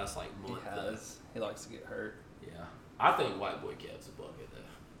off for the last like He month. though. has. He likes to get hurt. Yeah. I think White Boy Kev's a bucket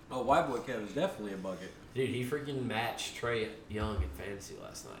though. Oh, White Boy Kev is definitely a bucket. Dude, he freaking matched Trey Young in fantasy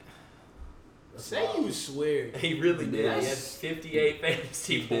last night. Say you swear. He really did. He had Yes. 58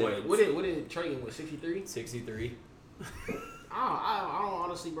 fantasy He did. points. What did Trey get with 63? 63. I don't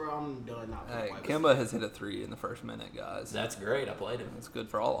honestly, bro. I'm done now. Hey, Kemba has hit a 3 in the first minute, guys. That's great. I played him. That's good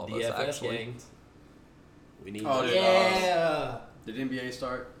for all of us, DFS actually. games. We need Oh, those. Yeah. Did NBA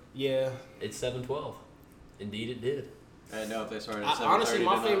start? Yeah. It's 7-12. Indeed, it did. I didn't know if they started at 7:30. Honestly,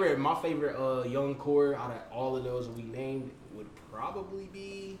 my favorite young core out of all of those we named would probably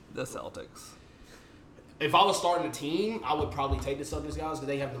be. The Celtics. If I was starting a team, I would probably take the Celtics guys because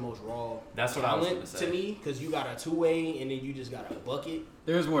they have the most raw That's what I was talent gonna say. to me. Because you got a two-way and then you just got a bucket.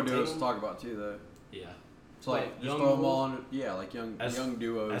 There's more duos Take to talk about too, though. Yeah. So like, Like, just young throw them duos? all on. Yeah, like young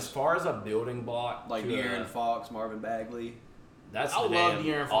duos. As far as a building block, like to De'Aaron Fox, Marvin Bagley. that's I the love damn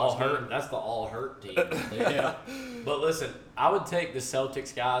De'Aaron Fox, all man. hurt. That's the all hurt team. Yeah. But listen, I would take the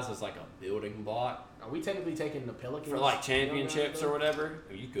Celtics guys as like a building block Are we technically taking the Pelicans for like young championships guys, or though? whatever.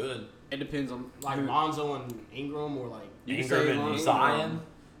 You could. It depends on Like who- Lonzo and Ingram or like You can Ingram say and Lonzo. Zion.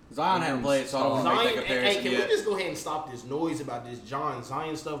 Zion hadn't played, so I don't want to Zion. make that Hey, comparison can yet. we just go ahead and stop this noise about this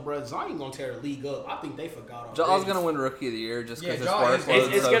Zion stuff, bro? Zion gonna tear the league up. I think they forgot already. Ja's going to win Rookie of the Year just because Yeah, his Ja is-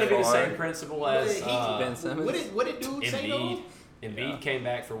 workload It's so going to be the far. same principle as Ben Simmons. What did dude say though? Embiid. Embiid Yeah. came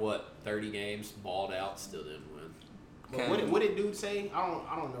back for what 30 games, balled out, still didn't win. But what did dude say? I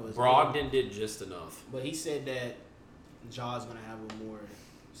don't know his name. Brogdon did just enough. But he said that Ja's gonna have a more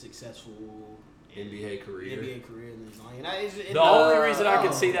successful NBA career. NBA career than Zion. That is- The only reason I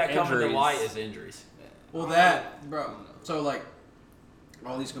could see that coming to injuries. light is injuries. Well, that, bro. So, like,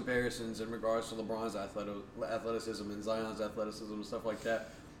 all these comparisons in regards to LeBron's athleticism and Zion's athleticism and stuff like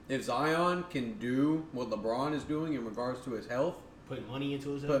that. If Zion can do what LeBron is doing in regards to his health, put money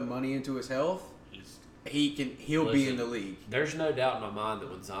into his put money into his health, he'll be Listen, in the league. There's no doubt in my mind that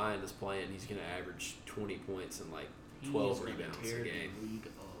when Zion is playing, he's going to average 20 points and like 12 rebounds a game.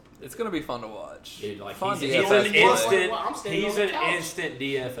 It's going to be fun to watch. Dude, like Fun he's DFS an play. instant. I'm standing He's on the an couch. instant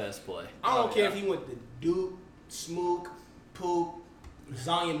DFS play. I don't Oh, care yeah. if he went to Duke, Smook, Poop,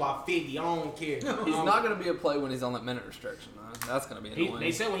 Zion by 50. I don't care. He's not going to be a play when he's on that minute restriction, though. That's going to be annoying.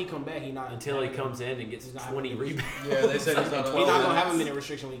 They said when he come back, he not Until he comes in and gets 20 rebounds. Yeah, they said he's not. He's not gonna have a minute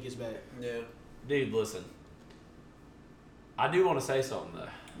restriction when he gets back. Yeah. Dude, listen. I do want to say something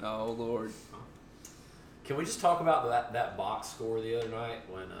though. Oh Lord. Can we just talk about that box score the other night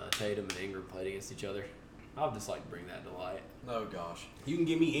when Tatum and Ingram played against each other? I would just like to bring that to light. Oh gosh. You can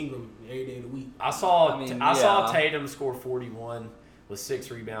give me Ingram every day of the week. I saw I saw Tatum score 41 with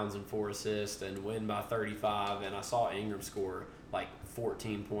 6 rebounds and 4 assists and win by 35, and I saw Ingram score like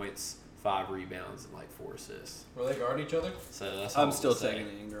 14 points, 5 rebounds, and like 4 assists. Will they guard each other? So that's all I'm still saying.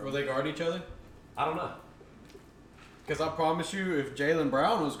 taking Ingram. Will they guard each other? I don't know. Because I promise you, if Jaylen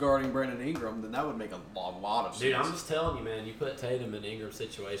Brown was guarding Brandon Ingram, then that would make a lot of sense. Dude, I'm just telling you, man. You put Tatum in Ingram's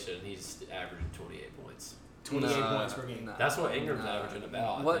situation, he's averaging 28 points. 28 points per game. No, That's what Ingram's averaging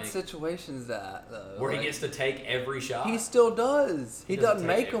about. I What think. situation is that, though? Where Like, he gets to take every shot. He still does. He doesn't doesn't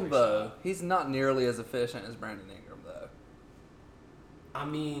take make them, every though. shot. He's not nearly as efficient as Brandon Ingram, though. I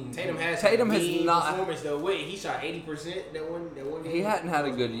mean, Tatum has not- performance though. Wait, he shot 80% that one game. He hadn't had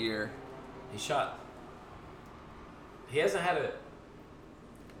a good year. he shot.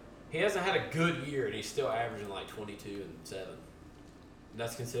 He hasn't had a good year, and he's still averaging like 22 and 7.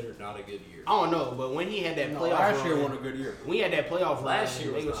 That's considered not a good year. I don't know, but when he had that playoff last year run, wasn't a good year. when he had that playoff Last run,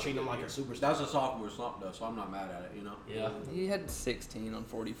 year they was was not treating a him good like a year. superstar. That's a sophomore slump, though, so I'm not mad at it, you know? Yeah. He had 16 on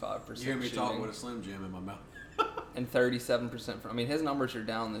 45% You hear me shooting talking with a Slim Jim in my mouth. and 37% from. I mean, his numbers are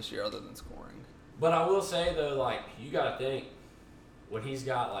down this year other than scoring. But I will say though, like you got to think when he's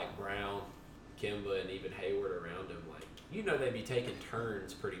got like Brown, Kemba, and even Hayward around him, like they be taking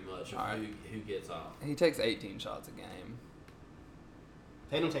turns pretty much of All right. who gets off. He takes 18 shots a game.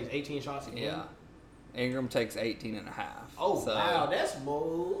 Tatum takes 18 shots a game. Yeah. Ingram takes 18 and a half. Oh So- wow, that's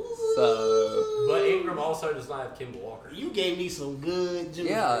bold. So But Ingram also does not have Kemba Walker. You gave me some good juice.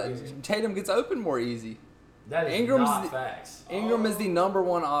 yeah, right here. Tatum gets open more easy. That is Ingram's not the- facts. Ingram is the number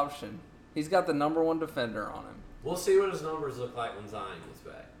one option. He's got the number one defender on him. We'll see what his numbers look like when Zion gets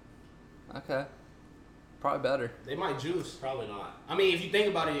back. Okay. Probably better. They might juice. Probably not. I mean, if you think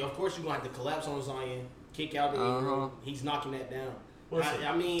about it, of course you're gonna have to collapse on Zion, kick out the Ingram. Uh-huh. He's knocking that down. Listen,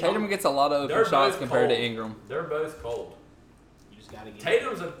 I mean, Tatum gets a lot of They're open shots both compared to cold. Ingram. They're both cold. you just gotta get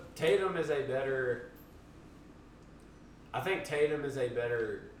Tatum is a better. I think Tatum is a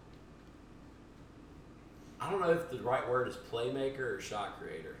better. I don't know if the right word is playmaker or shot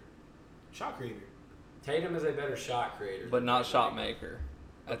creator. shot creator. Tatum is a better shot creator, But than not playmaker. shot maker.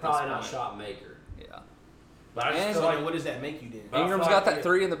 But At probably this not point. shot maker. Yeah. But I just And feel So like then what does that make you then? But I Ingram's feel got like that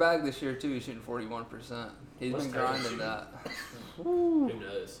 3 in the bag this year, too. He's shooting 41%. He's What's been Tatum grinding shooting? that. who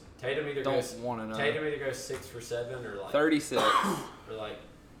knows? Tatum either Don't goes want to know. Tatum either goes 6 for 7 or like 36. or like.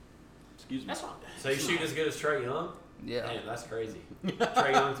 Excuse me. That's not. So you shoot as good as Trae Young? Yeah. Damn, that's crazy.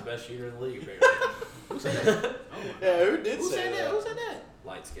 Trae Young's the best shooter in the league, apparently. Who said that? Yeah, who did Who said that? Who said that?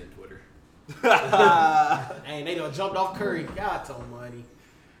 Light skin Twitter. Hey, they done jumped off Curry. God almighty.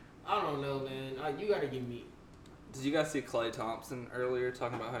 I don't know, man. You gotta give me. Did you guys see Klay Thompson earlier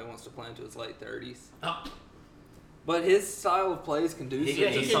talking about how he wants to play into his late 30s? Oh. But his style of play is conducive He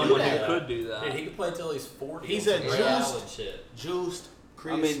can to do someone that. who could do that. Dude, he could play till he's 40. He's on a some Ray juiced- Allen shit. Juiced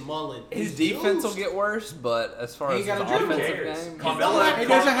Chris I mean, Mullen. His He's defense will juiced. get worse, but as far He as his ain't gotta dribble. offensive Who cares? game, Carmelo- He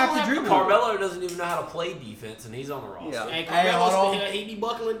doesn't have to dribble. Carmelo doesn't even know how to play defense, and he's on the roster. Yeah. Hey, Hey, hold Carmelo's on. he be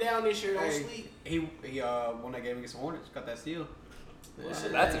buckling down this year. Don't Hey. sleep. He won that game against the Hornets. Got that steal.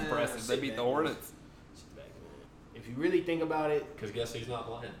 that's impressive. They beat the Hornets. Sit back, man. If you really think about it, Because guess who's not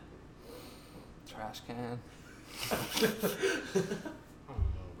playing? Trash can. I don't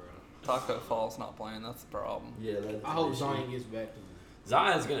know, bro. Taco Fall's not playing. That's the problem. Yeah, that's I hope Zion gets back.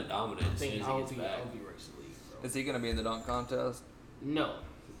 Zion's going to dominate I as soon think as I he hope gets he back. breaks the league, bro. Is he going to be in the dunk contest? No.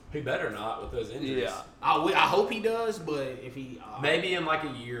 He better not with those injuries. Yeah. I hope he does, but if he Maybe in like a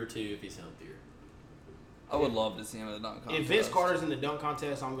year or two if he's healthier. I would love to see him in the dunk contest. if Vince Carter's in the dunk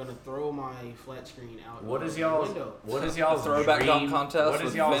contest, I'm gonna throw my flat screen out. What is the y'all's window. what is The y'all's throwback dream, dunk contest what is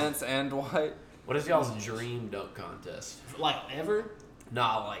with y'all's, Vince and Dwight? What is y'all's dream dunk contest? Like ever?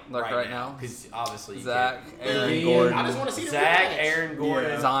 Nah, like right now. now? Because obviously you Zach, can't. Aaron Yeah. Gordon, I just want to see the Zach, rematch. Aaron Gordon,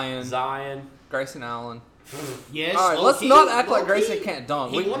 Yeah. Zion. Grayson Allen. Yes. All right, low let's key, not act like low Grayson key. can't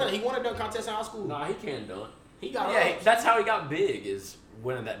dunk. He We- won a dunk contest in high school. Nah, he can dunk. He got Yeah, ups. that's how he got big is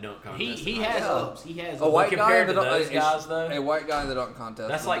winning that dunk contest. He in high has school. ups. He has A ups. white guy compared in the to those guys, though, a white guy in the dunk contest.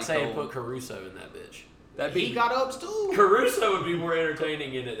 That's would like be saying cool. put Caruso in that bitch. That'd be He got ups too. Caruso would be more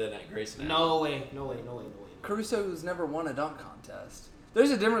entertaining in it than that Grayson. Allen. No way. Caruso's never won a dunk contest.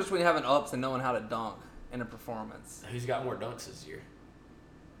 There's a difference between having ups and knowing how to dunk in a performance. Who's got more dunks this year?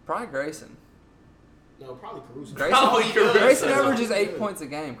 Probably Grayson. No, probably Caruso. Probably Caruso. Grayson averages 8 points a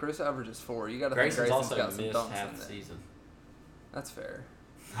game. Caruso averages 4. You got to think Grayson's Grayson's also got some missed dunks half in the there. season. That's fair.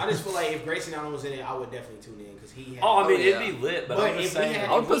 I just feel like if Grayson Allen was in it, I would definitely tune in because he had. Oh, I mean, yeah. it'd be lit, but But I'm just if we saying. had-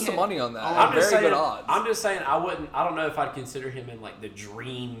 I would if put we some had- money on that. I'm just Very saying. good odds. I'm just saying. I don't know if I'd consider him in like the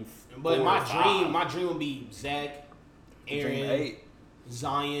dream. But 4 my or 5. dream would be Zach, Dream Aaron, 8.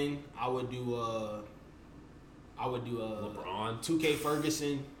 Zion. I would do LeBron. 2K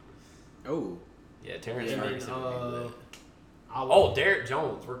Ferguson. Oh. Yeah, Terrence And then, Ferguson. Would be lit. I would, Oh, Derek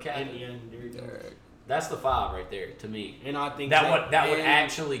Jones. We're and, catching. and, there you go. Derek. That's the 5 right there to me. And I think That Zach, would and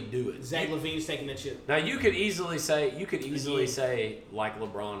actually do it. Zach LaVine's taking that chip. Now you could easily say Again. say like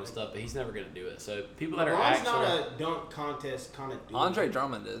LeBron and stuff, but he's never gonna do it. So people that are LeBron's actually not a dunk contest kind of dude. Andre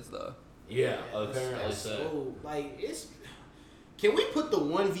Drummond is, though. yeah, That's apparently so. so. Like it's. Can we put the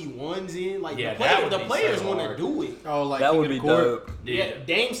 1v1s in? Like Yeah, the, that would the be players so want to hard. do it. Oh, like That King would of be the Court. dope. Dude, Yeah,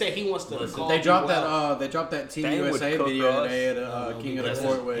 Dame said he wants to. Listen, call They dropped people that. out. They dropped that Team Dame would USA cook video us. today at No, King of the listen,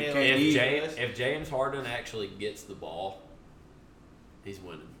 Court with hell KD. yeah. if James Harden actually gets the ball, he's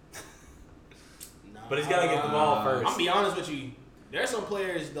winning. Nah. But he's got to get the ball I'm first. gonna be honest with you. There's some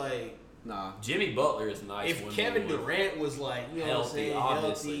players like Nah. Jimmy Butler is nice. if when Kevin he Durant was like, you know what I'm healthy, saying,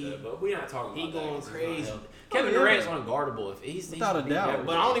 obviously, healthy. though, but we're not talking He about that going 'cause he's not crazy. healthy. Kevin yeah. Durant's unguardable if he's Without a doubt.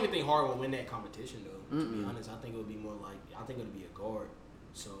 But I don't even think Harden will win that competition though. To be Mm-mm. honest, I think it would be more like I think it would be a guard.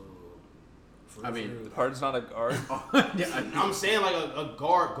 So, for I mean, real. Harden's not a guard. Yeah, I'm saying like a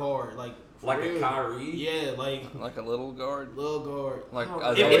guard, like for like real. a Kyrie. Yeah, like Like a little guard. little guard. Like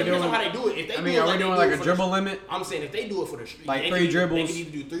Oh, If, Yeah, it we depends on doing- how they do it. If they I do mean, it are we like they doing do like it a for dribble the, limit? I'm saying if they do it for the street, Like they 3 can do- dribbles? They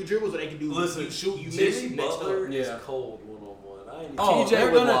can either do 3 dribbles or they can do Listen, you shoot, you miss, Jimmy you next Butler up. is Yeah. cold 1-on-1. I ain't Oh, TJ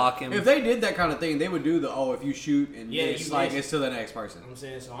they're would gonna- lock him. If they did that kind of thing, they would do the if you shoot and Yeah, it's you like miss. it's to the next person. I'm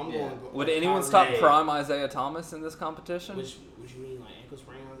saying so. I'm Yeah. going. Would like anyone Kyrie. stop Hey. prime Isaiah Thomas in this competition? Which you mean like ankle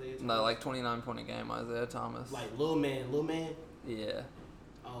sprain Isaiah? No, Thomas? like 29 point a game Isaiah Thomas. like little man. Yeah.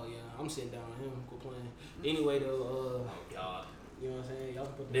 Oh yeah, I'm sitting down with him. Go playing. Anyway though, Oh God. you know what I'm saying? Y'all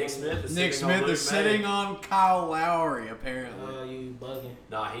can put the Nick money- Smith is Nick sitting on Smith Luke is sitting May. on Kyle Lowry apparently. You bugging?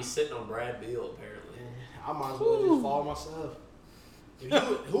 Nah, he's sitting on Brad Beal apparently. I might as well just fall myself. If you,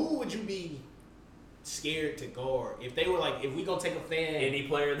 who would you be scared to guard if they were like, if we gonna take a fan? Any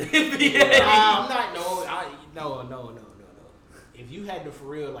player in the NBA. I'm not. No. If you had to for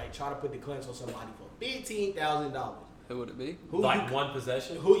real like try to put the clinch on somebody for $15,000, Who would it be? who Like you, one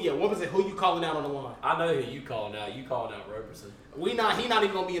possession. who? Yeah, what was it? Who you calling out on the line? I know who you calling out. You calling out Roberson. He not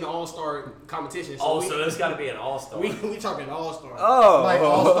even gonna be in the All-Star competition. So Also, there's got to be an all-star. we talking All-Star. Oh, Like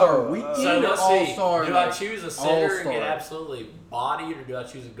All-Star Weekend. So or let's see. All-Star, Do I like, choose a center and All-Star? get absolutely bodied, or do I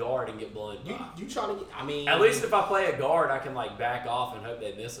choose a guard and get blown by? You trying to get? I mean, At least if I play a guard, I can like back off and hope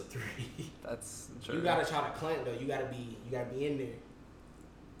they miss a 3. That's true. you gotta try to clamp though. You gotta be in there. You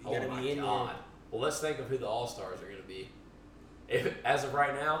Oh gotta my be in God. there. Well, let's think of who the all-stars are going to be. If, as of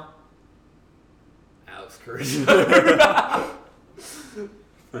right now, Alex Caruso.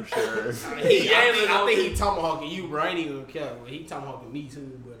 For sure. I think he tomahawking you, bro. I ain't even gonna care. He tomahawking me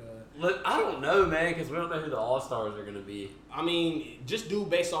too, but Look, I don't know, man, because we don't know who the all-stars are going to be. I mean, just do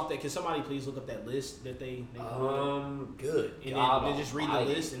based off that. Can somebody please look up that list that they Good. and God then just read the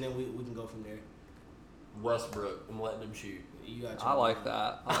almighty. list, and then we can go from there. Westbrook. I'm letting him shoot. You got your I like mind.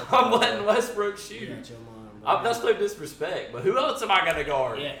 that. I like I'm that. letting Westbrook You shoot. got your mind, bro. That's no disrespect, but who else am I going to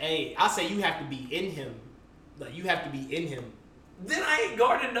guard? Yeah, hey, I say you have to be in him. Like you have to be in him. Then I ain't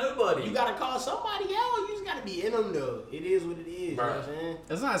guarding nobody. You gotta call somebody out. You just gotta be in them though. It is what it is. You know what I'm saying?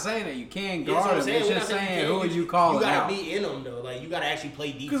 It's not saying that you can Yeah, that's what guard I'm him. saying. It's We're just not saying saying you who can't. would you call You it gotta out? be in them though. Like you gotta actually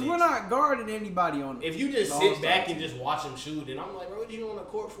play defense. Because we're not guarding anybody on. If you just the sit All-Star back team. and just watch them shoot, and I'm like, bro, what you on the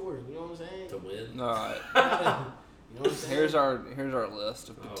court for? You know what I'm saying? to win. All right. You know what I'm saying? Here's our list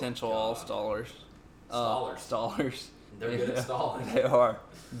of Oh, potential God. all-stars. Stallers. They're good at stalling. They are.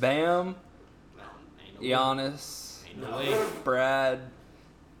 Bam, Ain't no way. Giannis, Ain't no way. Brad,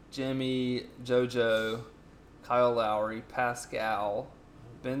 Jimmy, JoJo, Kyle Lowry, Pascal,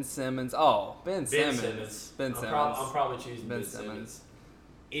 Ben Simmons. Oh, Ben Simmons. Ben Simmons. I'm probably choosing Ben Ben Simmons. Simmons.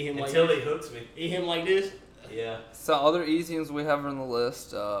 Eat him like Until this. he hooks me. Eat him like this. Yeah. So other easy ones we have on the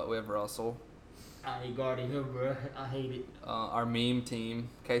list. We have Russell. I ain't guarding him, bro. I hate it. Our meme team,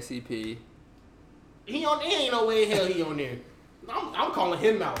 KCP. He ain't no way in hell he on there. I'm calling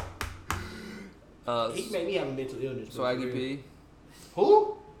him out. He made me have a mental illness. bro, for Swaggy real. P.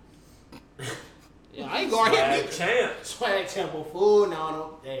 Who? Yeah, I ain't guarding him. Swag champ. Swag temple fool.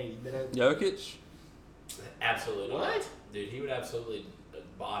 No. Hey, you better. Jokic. Absolutely. not. What? Dude, he would absolutely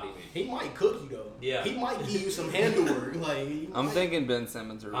body me. He might cook you though. Yeah. He might give you some handiwork. Like I'm thinking Ben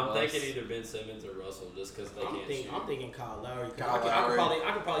Simmons or I'm Russ. thinking either Ben Simmons or Russell, just because they can't shoot. I'm thinking Kyle Lowry. Kyle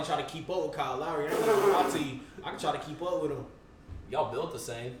I could probably try to keep up with Kyle Lowry. I'll tell you, I can try to keep up with him. Y'all built the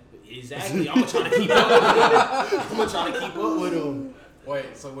same. Exactly. I'm gonna try to keep up with him. I'm gonna try to keep up with him.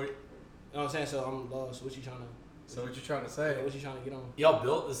 Wait, so what? You know what I'm saying? So I'm lost. What you trying to? So what you trying to say? What you trying to get on? Y'all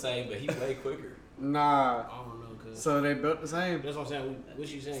built the same, but he's way quicker. Nah. I don't know, cause So they built the same. that's what I'm saying. What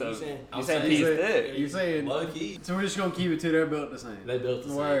you saying? So- you saying? I'm You saying saying- he's You thick? You saying? Low key. So we're just gonna keep it to they're built the same. They built the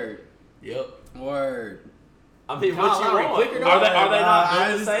same. Word. Yep. Word. I mean, Kyle what you Lowry want? quicker Are they though? not I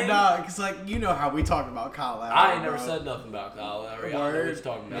built the just, same? nah, cause like you know how we talk about Kyle Lowry. I ain't never bro. said nothing about Kyle Lowry. I don't know what you're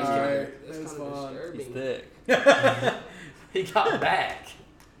talking about. Alright, That's that's kind of fine. disturbing. He's thick. He got back.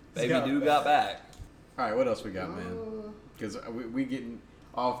 Baby dude got back. All right, what else we got, man? Because we getting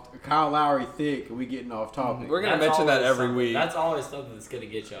off. Kyle Lowry thick, and we getting off topic. We're gonna That's mention that always every something- week. That's always something that's gonna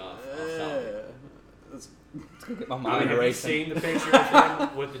get you off topic. Let's- Get my I mean, mind have you racing. seen the picture of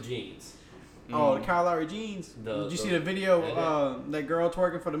him with the jeans? Oh, the Kyle Lowry jeans. Did you see the video? Yeah. That girl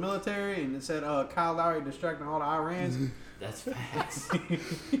twerking for the military, and it said Kyle Lowry distracting all the Irans. That's facts.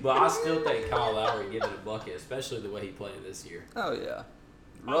 But I still think Kyle Lowry giving a bucket, especially the way he played this year. Oh yeah.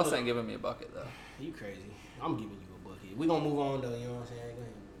 Russ ain't giving me a bucket though. You crazy? I'm giving you a bucket. We gonna move on though. You know what I'm saying?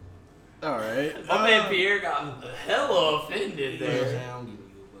 Go ahead. All right. My man Pierre got hella offended You know what I'm there. saying? I'm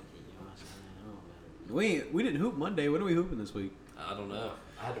giving you a bucket. You know what I'm saying? It don't matter. We didn't hoop Monday. What are we hooping this week? I don't know.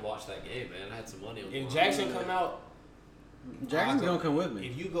 I had to watch that game, man. I had some money on the If line. Jackson come out, Jackson's I'll go. gonna come with me.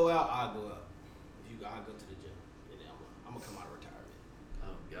 if you go out, I'll go out. I'll go to the gym. And then I'm gonna come out of retirement.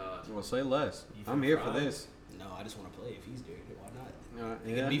 Oh God. Well, say less. You I'm finna here for try? this. No, I just want to play. If he's there, why not?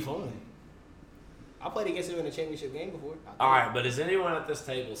 Yeah. It'd be fun. I played against him in a championship game before. All right, but is anyone at this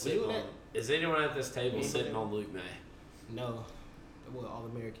table sitting doing on? that? Is anyone at this table We sitting doing on Luke May? No, what All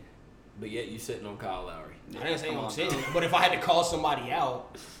American. But yet you sitting on Kyle Lowry. I didn't say come I'm on, sitting, now. but if I had to call somebody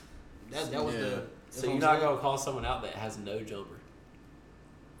out, that was Yeah. the. that's So what you're I'm not saying. gonna call someone out that has no jumper?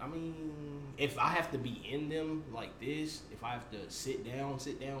 I mean, if I have to be in them like this, if I have to sit down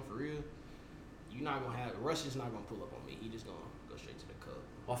for real, you're not gonna have Russ is not gonna pull up on me. He just gonna go straight to the cup.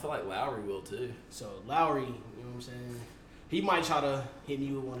 Well, I feel like Lowry will too. So Lowry, you know what I'm saying? He might try to hit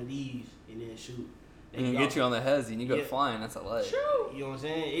me with one of these and then shoot. And you get you on the heads and you go Yeah. flying. That's a leg. You know what I'm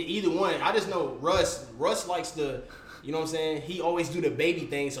saying? Either one. I just know Russ. Russ likes to, you know what I'm saying? He always do the baby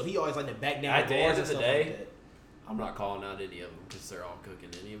thing, so he always like to back down At the end guards of the and stuff day, like that. I'm not calling out any of them because they're all cooking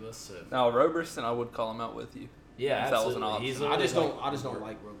any of us. So Now Roberson, I would call him out with you. yeah, If that was an absolutely. option. He's I literally just don't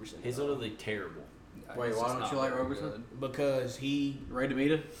like Roberson. He's literally terrible. Wait, He's why just don't not you like very Roberson? good. because he Ray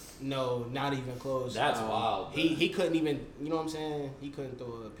DeMita? no, not even close. That's wild. He couldn't even, you know what I'm saying? He couldn't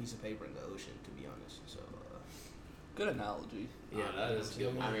throw a piece of paper in the ocean, to be honest. So Good analogy. Yeah, that is a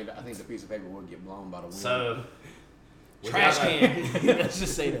good. I mean, I think the piece of paper would get blown by the wind. So we trash gotta- can. Let's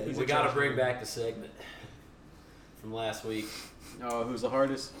just say that. He's We a got to trash bring can. back the segment from last week. Who's the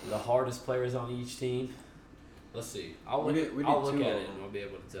hardest? The hardest players on each team. Let's see. I'll We look, did- we I'll did look two at of it them. and I'll be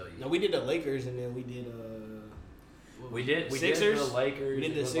able to tell you. No, we did the Lakers and then we did We did Sixers. the Lakers. We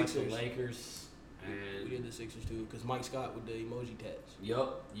did the it was like Sixers. the Lakers. And We did the Sixers too, because Mike Scott with the emoji tats.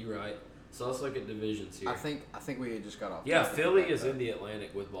 Yup, you're right. So let's look at divisions here. I think we just got off. Yeah, topic Philly with is that. in the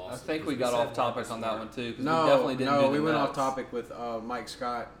Atlantic with Boston. I think 'cause we got said off topic before. on that one too because No, we definitely didn't. do we the went off Nets. topic with Mike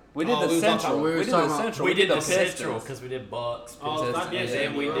Scott. We did Oh, the we was on Central. top- we We was did talking the about- Central. We did the Pistons. Central because we did Bucks, Oh, Pistons, stop, yeah, and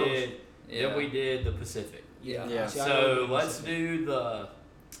then we yeah. did Yeah. then we did the Pacific. Yeah. See, I So know what let's you're do the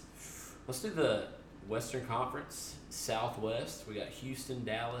Western Conference Southwest. We got Houston,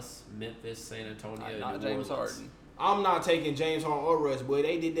 Dallas, Memphis, San Antonio, Not New James Orleans. Harden. I'm not taking James Harden or Russ, boy.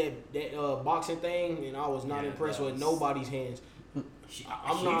 They did that boxing thing, and I was not Yeah, impressed that with was- nobody's hands.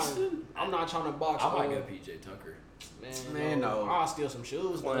 I'm Houston? not trying to box. I might go PJ Tucker. Man, no. I'll steal some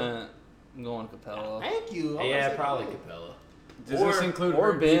shoes. Though. Clint, I'm going Capella. Thank you. I was Yeah, like, probably hey. Capella. Does Or- this include or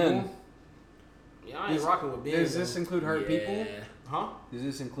hurt Ben. people? Yeah, I ain't rocking with Ben. Does this include hurt people? Yeah. Huh? Does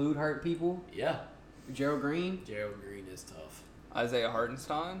this include hurt people? Yeah. Gerald Green? Gerald Green is tough. Isaiah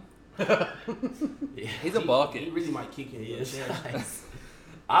Hartenstein. Yeah. He's a bucket. He really might kick you in He the is chest. nice.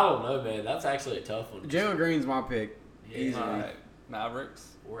 I don't know, man. That's actually a tough one. Gerald Green's my pick. Yeah. Easily. All right, Mavericks.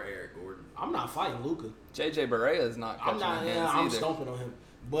 Or Eric Gordon. I'm not fighting Luka. JJ Barea is not I'm catching not. the Yeah, hands I'm either. stomping on him.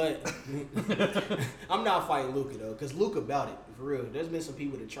 But I'm not fighting Luka though, cause Luka about it for real. There's been some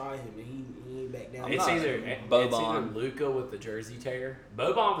people that try him and he ain't back down. It's not either Boban. Luca with the jersey tear.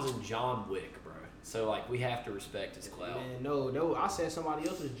 Boban was in John Wick, bro. So like we have to respect his clout. Man, no. I said somebody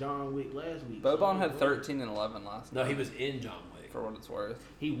else was John Wick last week. Boban So, had 13 and 11 last No, night. he was in John Wick. for what it's worth.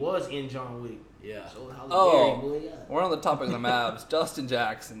 He was in John Wick. Yeah. So Halle Oh. Berry, boy, yeah. We're on the topic of the Mavs. Dustin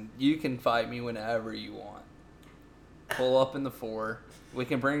Jackson, you can fight me whenever you want. Pull up in the 4. We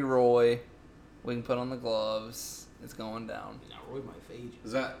can bring Roy. We can put on the gloves. It's going down. Now Roy might fade you.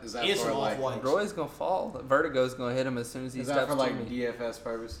 Is that And for some like? off-whites. Roy's gonna fall. The vertigo's gonna hit him as soon as he Is steps that for like to me. DFS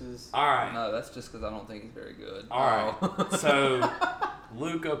purposes? All right. No, that's just because I don't think he's very good. All right. So,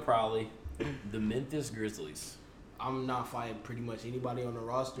 Luka probably. The Memphis Grizzlies. I'm not fighting pretty much anybody on the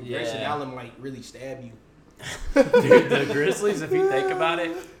roster. Yeah. Grayson Allen might really stab you. Dude, the Grizzlies, if you think about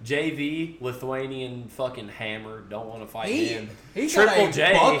it, JV, Lithuanian fucking hammer, don't want to fight him. He got Triple a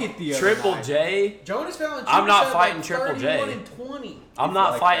J, bucket the other Triple night. J. Jonas Valanciunas I'm not had fighting like Triple J. 31 and 20. I'm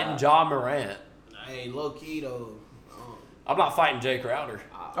not like fighting that. Ja Morant. Hey, low key though. I'm not fighting Jay Crowder.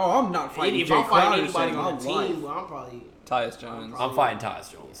 Oh, I'm not fighting If Jay I'm fighting Crowder anybody on the saving my team, life. well, I'm probably Tyus Jones. I'm fighting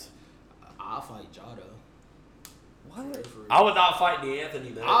Tyus Jones. I'll fight Ja though. What? I would not fight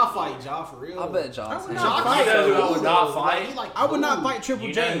D'Anthony though. I'll fight Ja for real. I bet John's would hand. not Ja fight You know who I would cool, not though. fight? Like, he like I would not cool. fight Triple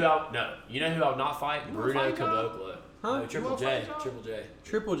You know J. who I would not fight? You wanna Bruno fight Ja? Caboclo. Huh? No, Triple wanna J. fight Ja? Triple J.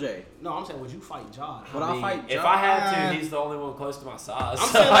 Triple J. No, I'm saying, would you fight Ja? Would I fight If Ja? I had to, he's the only one close to my size. I'm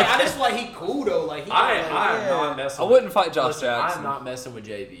so saying like I can't- just like he cool though. Like he I like, am yeah. not messing. I wouldn't fight Josh Listen, Jackson. I'm not messing with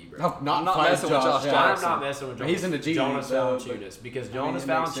JV, bro. No, I'm not fighting messing with Josh I'm Jackson. not messing with He's in the G Jonas League, though, Valanciunas because I mean, Jonas it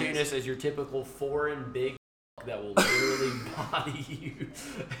makes Valanciunas sense. is your typical foreign big that will literally body you.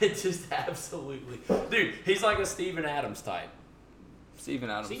 It just absolutely, dude. He's like a Steven Adams type. Steven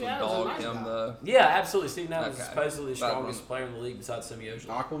Adams Steven would Adams is a dog nice him guy. though. Yeah, absolutely. Steven Adams is Okay. supposedly the That strongest one. player in the league besides Semi Ojeleye.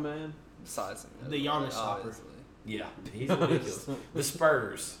 Aquaman. Besides him, The Giannis stopper. obviously. Yeah, he's ridiculous. The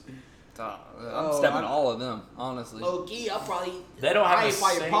Spurs. I'm Oh, stepping I- all of them, honestly. low key, I'll probably. They don't I have a ain't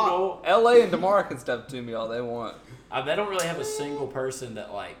fighting Pop. single. LA and DeMar can step to me all they want. They don't really have a single person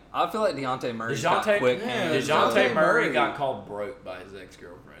that like. I feel like Dejounte Murray's got DeJounte, quick yeah, hands. DeJounte DeJounte Murray Murray. got called broke by his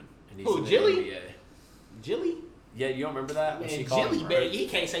ex-girlfriend. And he's Who, in the Jilly? NBA. Jilly? Yeah, you don't remember that? When Man, she called Jilly him bad. broke? He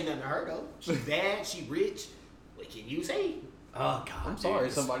can't say nothing to her though. She bad. She rich. What can you say? Oh, God. I'm dude, sorry,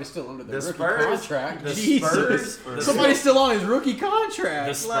 the- somebody's still under the their rookie Spurs- contract. the Jesus. Spurs- Somebody's still on his rookie contract.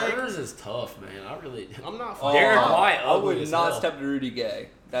 The Spurs is tough, man. I really. I'm not Oh, fighting. Derek Ja. White, I ugly would as not hell. step to Rudy Gay.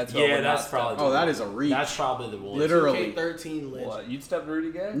 That's who I Yeah, would that's not step probably. to. Oh, that is a reach. That's probably the one. Literally. 2K13 legend. What? You'd step to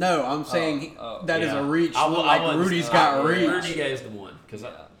Rudy Gay? No, I'm saying oh, that is Yeah. a reach. I will- I Like wouldn't- Rudy's got reach. Rudy Gay's the one, cause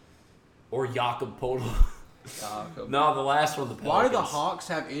Yeah. or Jakob Poeltl. Jakob. No, the last one. The Pelicans. Why do the Hawks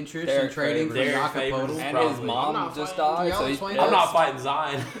have interest Derek in trading for Favors. Jakob Derek Favors. Poeltl? And Probably. his I'm mom not just fighting. died, Y'all so he's explain pissed. I'm not fighting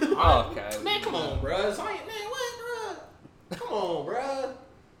Zion. Oh, okay. Man, come on, bruh. Zion, man, what, bruh? Come on, bruh.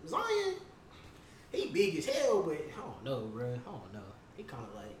 Zion, he big as hell, but I don't know, bruh. I don't know. He kind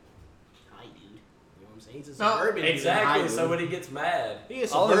of like, hi, dude. You know what I'm saying? He's a No, suburban dude. Exactly. I So do. when he gets mad, He a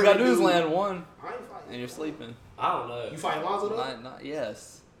All you suburban gotta do is dude. land one, I ain't fighting. and you're sleeping. I don't know. You fight Lonzo though? Not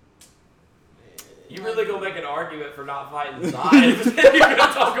yes. You really gonna make an argument for not fighting Zion? You're gonna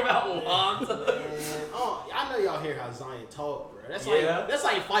talk about Lonzo? Man, oh, I know y'all hear how Zion talk, bro. That's Yeah.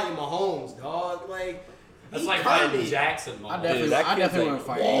 like fighting Mahomes, dog. Like That's he like fighting coming. Jackson. I Mahomes. definitely, that I kid's definitely like,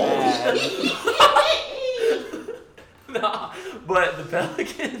 want to fight. bad. Nah, but the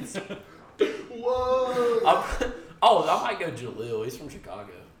Pelicans. Whoa. I might go Jaleel. He's from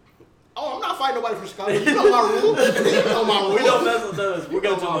Chicago. Oh, I'm not fighting nobody from Chicago. You know my rule. You know my rule. We don't mess with those. We'll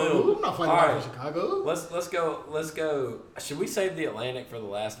go You know my rule. Jaleel. I'm not fighting All nobody right. from Chicago. Let's go. Should we save the Atlantic for the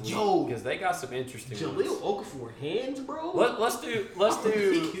last week? Yo. Because they got some interesting Jaleel ones. Okafor hands, bro. Let's do. Let's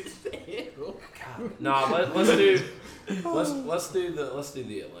do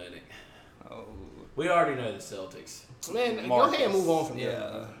the Atlantic. Oh, We already know the Celtics. Man, go Marcus. ahead and move on from Yeah.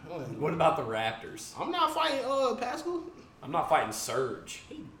 that. What about the Raptors? I'm not fighting Pascal. I'm not fighting Serge.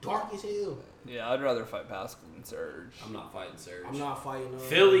 He dark as hell. yeah, I'd rather fight Pascal than Serge. I'm not fighting Serge. I'm not fighting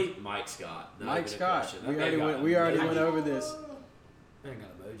Philly, Mike Scott. Not Mike even a Scott. question. That We man already got went. We already emoji. went over this. Man got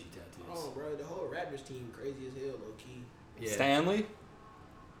emoji tattoos. Oh, bro, the whole Raptors team crazy as hell, low key. Yeah. Stanley?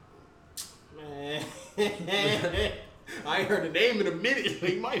 Man, I ain't heard the name in a minute.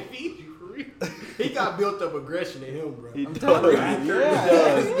 He might feed you for real. He got built up aggression in him, bro. He I'm does. telling you.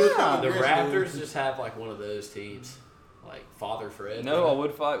 Yeah, He's built up The aggression in him. Raptors just have like one of those teams, like Father Fred. No, I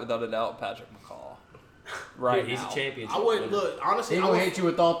would fight without a doubt Patrick McCall. Right Dude, he's now. a championship. I wouldn't winner. look honestly. He I gonna would, hit you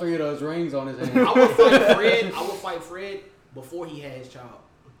with all three of those rings on his hand. I would fight Fred. I would fight Fred before he had his child.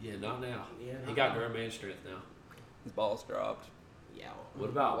 Yeah, not now. Yeah, he not got now. grown man strength now. His balls dropped. Yeah. What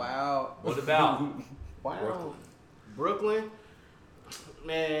about? Wow. What about Wow. Brooklyn,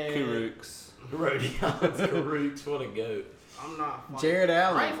 man. Kuruks. Rodions Karooks? What a goat. I'm not fighting. Jared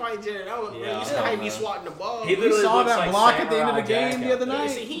Allen. I ain't fighting Jared Allen. Yeah, Yeah, you I still don't ain't be know. swatting the ball. He We literally saw looks that like block at the end of the Samurai game Jack the other out there. night.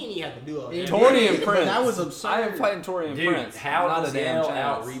 See, he didn't even have to do all that. He Torian did, but Prince. That was absurd. I am fighting Torian Dude, Prince. how not does a damn Yale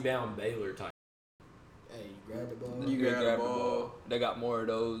out chance. rebound Baylor type? Hey, you grab the ball. You Good grab grab the the ball. They got more of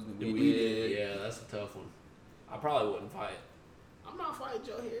those than we We did. Yeah, that's a tough one. I probably wouldn't fight. I'm not fighting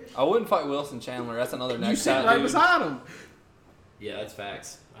Joe Harris. I wouldn't fight Wilson Chandler. That's another You next sit hat right dude. beside him. Yeah, that's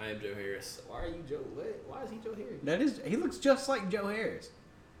facts. I am Joe Harris. Why are you Joe? What? Why is he Joe Harris? That is, he looks just like Joe Harris,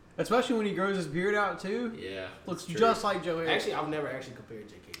 especially when he grows his beard out too. Yeah, Looks it's true. just like Joe Harris. Actually, I've never actually compared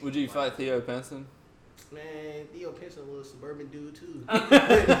JK. Would you fight Theo Pinson? Man, Theo Pinson was a suburban dude too.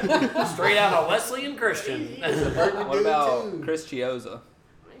 Straight out of Wesley and Christian. He's a suburban What dude about too. Chris Chioza?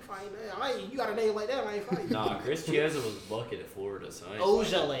 I ain't fighting that. You got a name like that? I ain't fighting. Nah, Chris Chiesa was a bucket at Florida, so I ain't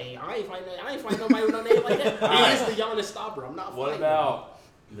fighting. Ojale. I ain't fighting that. I ain't fighting nobody with no name like that. Alright. He is the Giannis stopper. I'm not What fighting. about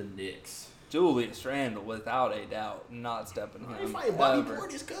the Knicks? Julius Randle, without a doubt, not stepping I him. ain't fighting Bobby ever.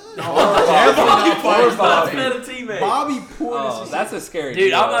 Portis, cuz. Definitely not fighting Bobby. Bobby. a teammate. Bobby Portis Oh, is that's a scary Dude,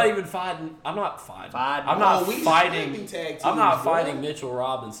 deal. I'm not even fighting. I'm not fighting. Fighting. I'm not Oh, we fighting. just tag I'm not teams, boy. fighting Mitchell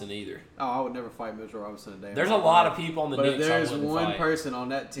Robinson either. Oh, I would never fight Mitchell Robinson a day. There's a lot of people on the But if Knicks I there's wouldn't one fight. person on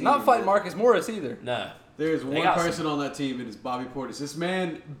that team, Not fighting Marcus Morris either. No. There's They one got person on that team, and it's Bobby Portis. This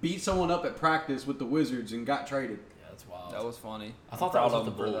man beat someone up at practice with the Wizards and got traded. Yeah, that's wild. That was funny. I thought I'm that was proud with of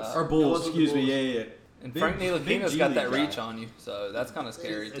the him for Bulls. that. Or Bulls, That was with the excuse me. Bulls. Yeah. And Big- Frank big Ntilikina's G got that League reach guy. on you, so that's kind of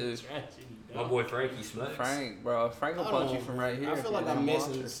scary too. My boy Frankie Smokes. Frank, bro, Frank will punch you from right here. I if feel you like let I'm him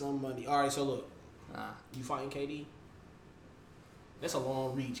missing watch it. somebody. All right, so look, Nah. you fighting KD? That's a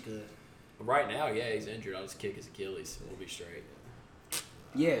long reach, cuz. Right now, yeah, he's injured. I'll just kick his Achilles. We'll be straight.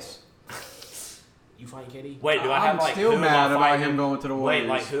 Yes. You fighting KD? Wait, do I have I'm like still who am I mad about fighting him going to the Warriors. Wait,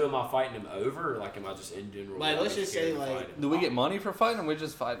 like who am I fighting him over, or like am I just in general? Like, let's really just scared say, to like, fight him? Do we get money for fighting him? We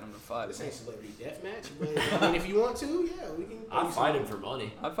just fighting him to fight This him. ain't celebrity deathmatch, but I mean, if you want to, yeah, we can. I'd fight him for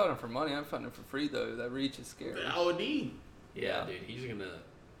money. I'd fight him for money. I'm fighting him for free though. That reach is scary. OD. Yeah, Yeah. dude, he's gonna.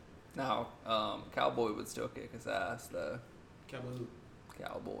 Now, Cowboy would still kick his ass though. Cowboy who?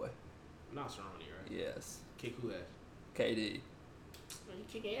 Cowboy. Not Cerrone, right? Yes. Kick who ass? KD. You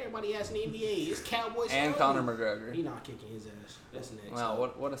kicking everybody ass in the NBA. It's Cowboys. And Conor McGregor. He not kicking his ass. That's next. Wow,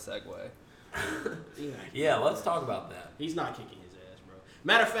 what a segue. He not kicking Yeah, his let's ass. talk about that. He's not kicking his ass, bro.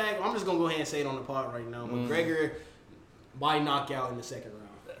 Matter of fact, I'm just gonna go ahead and say it on the pod right now. McGregor by knockout in the second round.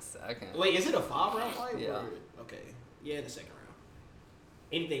 The second. Wait, is it a 5-round fight? Yeah. Or, okay. Yeah, in the second round.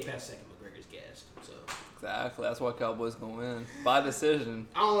 Anything past second, McGregor's gassed. So Exactly. That's why Cowboys gonna win by decision.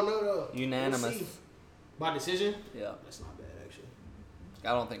 I don't know though. Unanimous. We'll see. By decision? Yeah. That's not bad actually.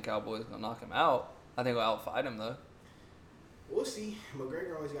 I don't think Cowboys gonna knock him out. I think we'll outfight him though. We'll see.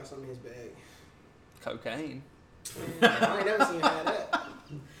 McGregor always got something in his bag. Cocaine. Man, I ain't never seen him have that.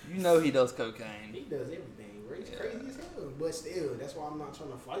 You know he does cocaine. He does everything, bro. He's Yeah. crazy as hell. But still, that's why I'm not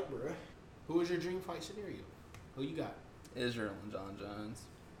trying to fight, bro. Who is your dream fight scenario? Who you got? Israel and John Jones.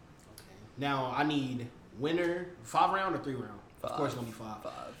 Okay. Now I need winner 5-round or 3-round. Of Five. course, it's gonna be 5.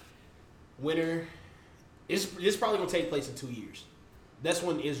 5. Winner. It's probably gonna take place in 2 years. That's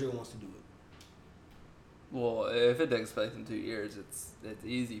when Israel wants to do it. Well, if it takes place in 2 years, it's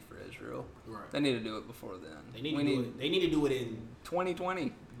easy for Israel. Right. They need to do it before then. They need we to do need it. They need to do it in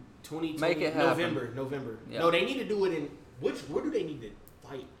 2020. 2020. Make it happen. November. Yeah. No, they need to do it in where do they need to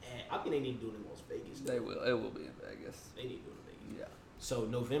fight at? I think they need to do it in Las Vegas. They will. It will be in Vegas. They need to do it in Vegas. Yeah. So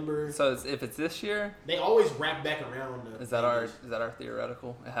November. So if it's this year, They always wrap back around. is that our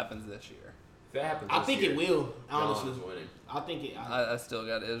theoretical? It happens this year. If that happens, I this think year, it will. Honestly, John's winning. I think it. I still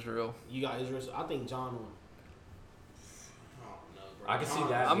got Israel. You got Israel. So I think John won. I don't know, bro. I can see John-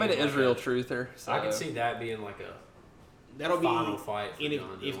 that. I'm an being like Israel a- truther. So I can see that being like a That'll be. final fight for And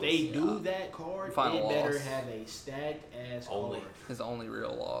John if Jones. they do that card, Final it better loss. have a stacked ass Only. card. his only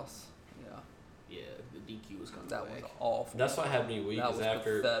real loss. Yeah, Yeah, the DQ was coming that back. was awful. That's what had me weak. that Is was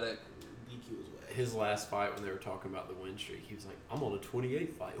after pathetic. DQ was whack. his last fight when they were talking about the win streak, he was like, "I'm on a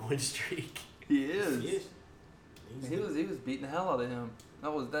 28 fight win streak." He is. Yes. He was beating the hell out of him.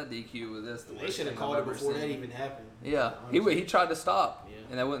 That DQ with this. The They worst should have thing called I've it ever before that seen. even happened. Yeah, Honestly. he tried to stop, Yeah.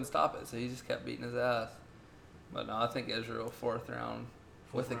 and they wouldn't stop it, so he just kept beating his ass. But no, I think Israel 4th round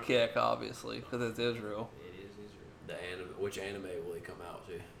with a round. kick, obviously, because it's Israel. It is Israel. The anime, which anime will he come out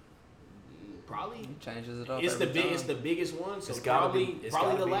to? Probably. He changes it up. It's the every big. It's time. the biggest one. So It's gotta probably, be- it's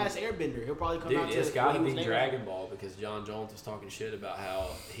probably gotta the be- last Airbender. He'll probably come Dude, out. it's to got what to he was be named Dragon Ball because John Jones was talking shit about how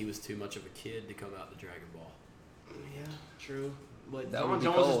he was too much of a kid to come out to Dragon Ball. after. Yeah, true. But That John would be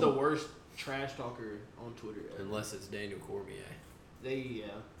Jones is cold. the worst trash talker on Twitter. Ever. Unless it's Daniel Cormier. They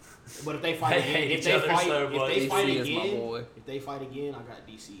But if they fight They again, hate if each they other fight, so if much. they fight DC is my again, boy. if they fight again, I got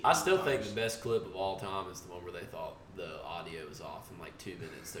DC. I still think the best clip of all time is the one where they thought the audio was off in like 2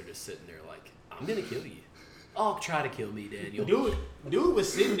 minutes. They're just sitting there like, I'm gonna kill you. Oh, try to kill me, Daniel. Dude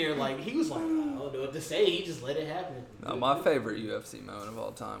was sitting there like he was like, I don't know what to say. He just let it happen. No, my favorite UFC moment of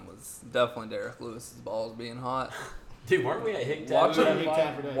all time was definitely Derek Lewis's balls being hot. Dude, weren't we at Hick Tap? Watching, Big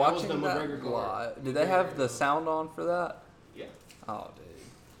time for that. That was watching the that McGregor card. live. Did they have the sound on for that? Yeah. Oh, dude.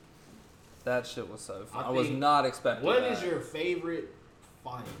 That shit was so fun. I I was think- not expecting What that. is your favorite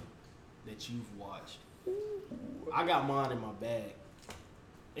fight that you've watched? I got mine in my bag.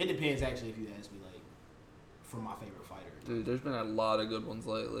 It depends actually if you ask me like for my favorite fighter. Dude, there's been a lot of good ones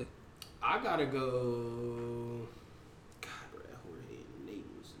lately. I gotta go. God, bro, that Jorge Nate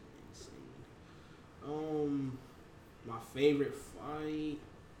was insane. My favorite fight.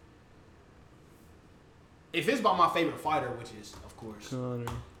 If it's by my favorite fighter, which is of course Connor.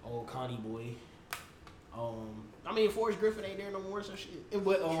 old Connie boy. I mean Forrest Griffin ain't there no more, so shit.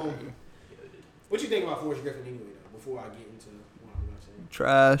 But what you think about Forrest Griffin anyway, though? Before I get into what I'm gonna say,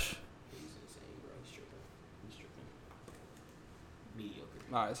 Trash. he's insane, bro. He's tripping. Mediocre.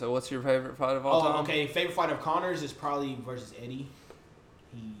 All right, so what's your favorite fight of all time? Okay. Favorite fight of Connor's is probably versus Eddie.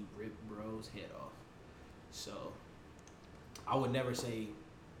 He ripped bro's head off. So I would never say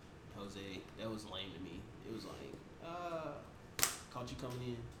Jose. That was lame to me. It was like, caught you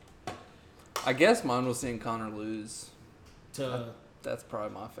coming in I guess mine was seeing Connor lose. to. That's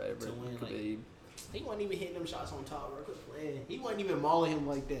probably my favorite. To win, like- Khabib. He wasn't even hitting them shots on top, bro. Quit playing. He wasn't even mauling him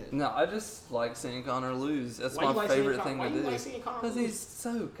like that. No, I just like seeing Connor lose. That's Why you my like seeing favorite Con- thing why to you do. like seeing Connor Because lose? he's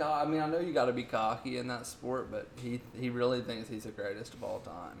so cocky. I mean, I know you got to be cocky in that sport, but he really thinks he's the greatest of all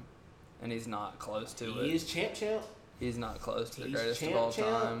time, and he's not close to it. He is champ. He's not close to the He's greatest champ, of all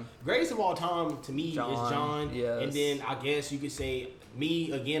champ. time. Greatest of all time to me is John. Yes. And then I guess you could say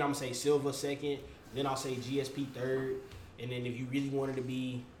me again. I'm gonna say Silva second. Then I'll say GSP third. And then if you really wanted to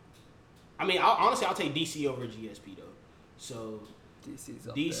be, I mean, honestly, I'll take DC over GSP though. So DC's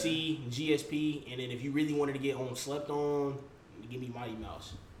up DC, GSP, and then if you really wanted to get on slept on, give me Mighty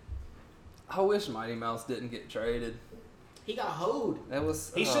Mouse. there. I wish Mighty Mouse didn't get traded. He got hoed. That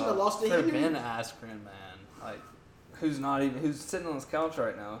was He shouldn't have lost to for Henry. Ben Askren, man. Like, who's sitting on his couch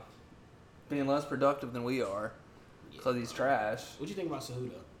right now, being less productive than we are, because he's trash. What you think about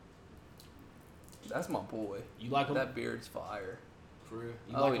Cejudo? That's my boy. You like him? That beard's fire. For real?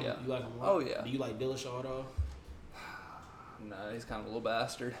 You Oh, like him? yeah. You like him? Oh, yeah. Do you like Dillashaw at all? No, he's kind of a little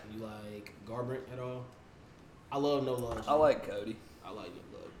bastard. You like Garbrandt at all? I love No Love. I like Cody. I like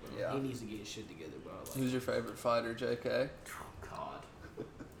No Love, bro. Yeah. He needs to get his shit together, bro. I like Who's your favorite fighter, JK? Oh, God.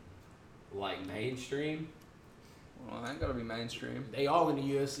 Like mainstream? Well, I ain't gotta be mainstream. They all in the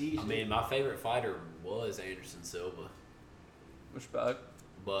UFC. I mean, my favorite fighter was Anderson Silva. Respect.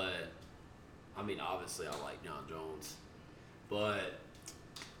 But, I mean, obviously I like John Jones. But,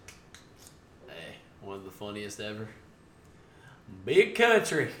 hey, one of the funniest ever. Big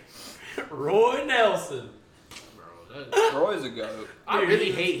country. Roy Nelson. bro. That, Roy's a goat. I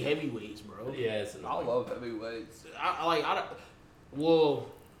really hate heavyweights, bro. Yeah, it's I annoying. love heavyweights. Well,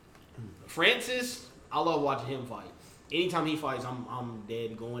 Francis, I love watching him fight. Anytime he fights, I'm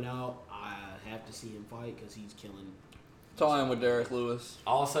dead going out. I have to see him fight because he's killing. Tying with Derek Lewis.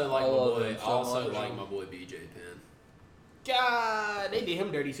 I also like I my love boy. him I so also much. like my boy BJ Penn. God, they did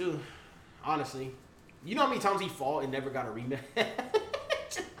him dirty too. Honestly, you know how many times he fought and never got a rematch.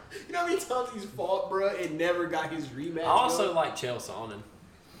 You know how many times he's fought, bro, and never got his rematch. I also bro? like Chael Sonnen.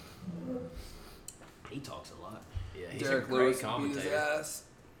 He talks a lot. Yeah, he's Derek a great Lewis beat his commentator. ass.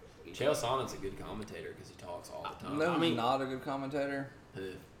 Chael Sonnen's a good commentator because he talks all the time. No, I mean- he's not a good commentator. Who?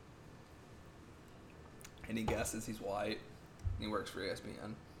 And he guesses he's white. He works for ESPN.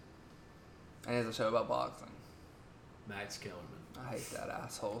 And he has a show about boxing. Max Kellerman. I hate that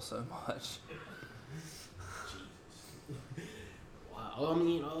asshole so much. Wow. I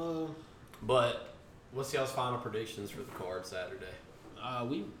mean, But what's y'all's final predictions for the card Saturday?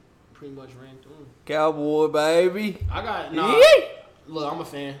 we pretty much ran through him. Cowboy, baby. I got nah. Yee! Look, I'm a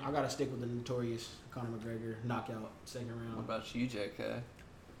fan. I gotta stick with the notorious Conor McGregor knockout second What round. about you, JK?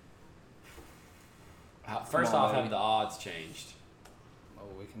 First Come on, off, have baby. the odds changed? Oh,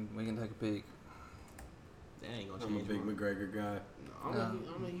 we can take a peek. That ain't gonna I'm a change. big my- McGregor guy.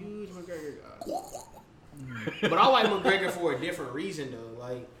 I'm a huge McGregor guy. But I like McGregor for a different reason though.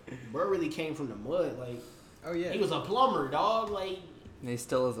 Like, bro really came from the mud. Like, Oh yeah. he was a plumber, dog. Like, And he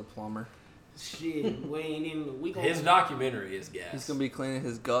still is a plumber. shit. We ain't in. We gonna. His documentary is gas. He's gonna be cleaning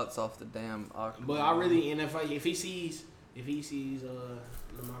his guts off the damn aqueduct. But I really, and if he sees if he sees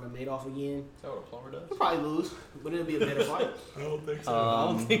Lamar Madoff again, Is that what a plumber does? he'll probably lose, but it'll be a better fight. I don't think so. I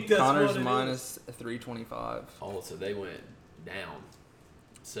don't think that's Connor's what it minus 325. Oh, so they went down.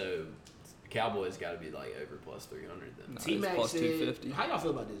 So Cowboys got to be like over plus 300 then. No, T it's Mac plus said, 250. how y'all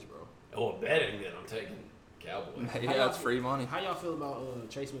feel about this, bro? Oh, betting then I'm taking Cowboys. Yeah, it's free money. How y'all feel about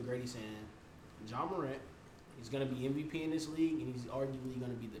Trace McGrady saying John Morant is going to be MVP in this league and he's arguably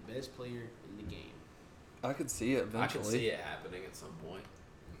going to be the best player in the game? I could see it I could eventually. see it happening at some point.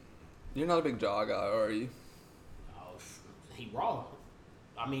 You're not a big jaw guy, are you? Oh, he raw.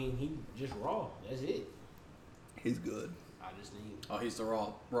 I mean, he just raw. That's it. He's good. I just think. Oh, he's the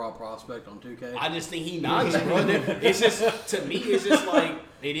raw prospect on 2K. I just think he nice, bro. It's just to me, it's just like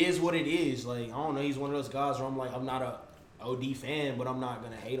it is what it is. Like I don't know, he's one of those guys where I'm like, I'm not a OD fan, but I'm not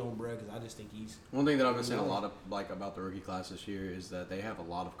gonna hate on bro because I just think he's. One thing that I've been saying a lot of about the rookie class this year is that they have a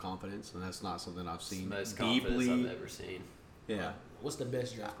lot of confidence, and that's not something I've It's the seen most confidence deeply. I've ever seen. Yeah. What's the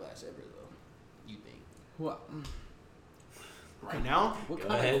best draft class ever, though? You think? What? Right now? What Go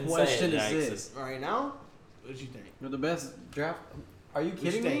kind ahead of and say question it, is Jackson. this? Right now? What you think? You're the best draft. Are you What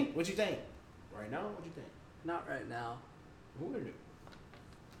kidding you me? think? What you think? Right now? What you think? Not right now. Who would it?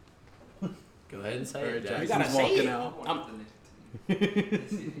 Go ahead and say Alright, it, Jackson. You Jackson. gotta He's say walking it. out. I'm-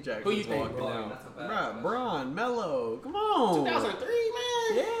 Jackson's Who you think, walking bro? out. That's a bad Right, question. Bron, Melo, come on. 2003,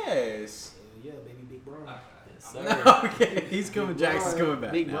 man. Yes. Yeah, baby, Big Bron. Yes, sir. Okay, he's coming. Jackson's coming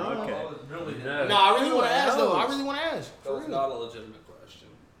back. Big now. Bron. Okay. Really No. No, I really want to Who ask though. I else? really want to ask. That For was real. not a legitimate question.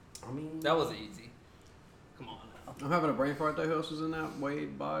 I mean, That was easy. Come on now. I'm having a brain fart though. Who else is in that?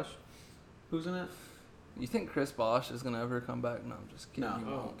 Wade, Bosch. Who's in it? You think Chris Bosh is gonna ever come back? No, I'm just kidding. No. He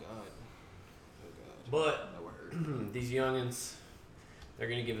Oh won't. God. But these youngins, they're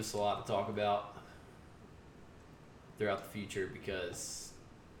going to give us a lot to talk about throughout the future because,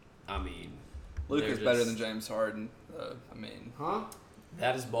 I mean, Luka's they're better just- than James Harden. I mean, Huh?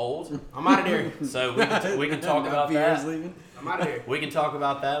 That is bold. I'm out of there. So we can talk Now about Pierre's that. leaving. I'm out of there. We can talk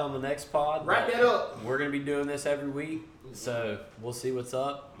about that on the next pod. Wrap but that up. We're going to be doing this every week. So we'll see what's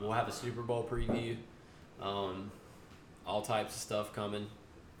up. We'll have a Super Bowl preview. All types of stuff coming.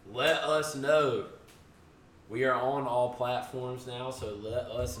 Let us know. We are on all platforms now, so let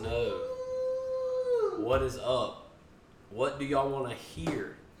us know what is up. What do y'all want to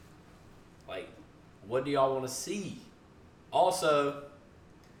hear? Like, what do y'all want to see? Also,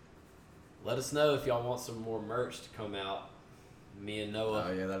 let us know if y'all want some more merch to come out. Me and Noah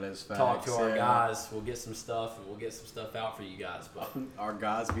Oh yeah, that is facts. talk to our yeah. guys. We'll get some stuff, and we'll get some stuff out for you guys. But Our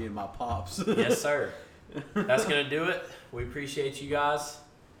guys being my pops. yes, sir. That's going to do it. We appreciate you guys,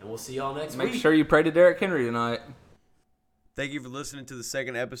 and we'll see y'all next make week. sure you pray to Derrick Henry tonight. Thank you for listening to the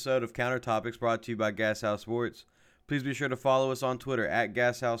second episode of Countertopics brought to you by Gas House Sports. Please be sure to follow us on Twitter at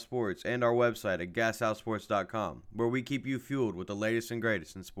Gas House Sports and our website at gashousesports.com, where we keep you fueled with the latest and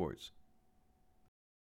greatest in sports.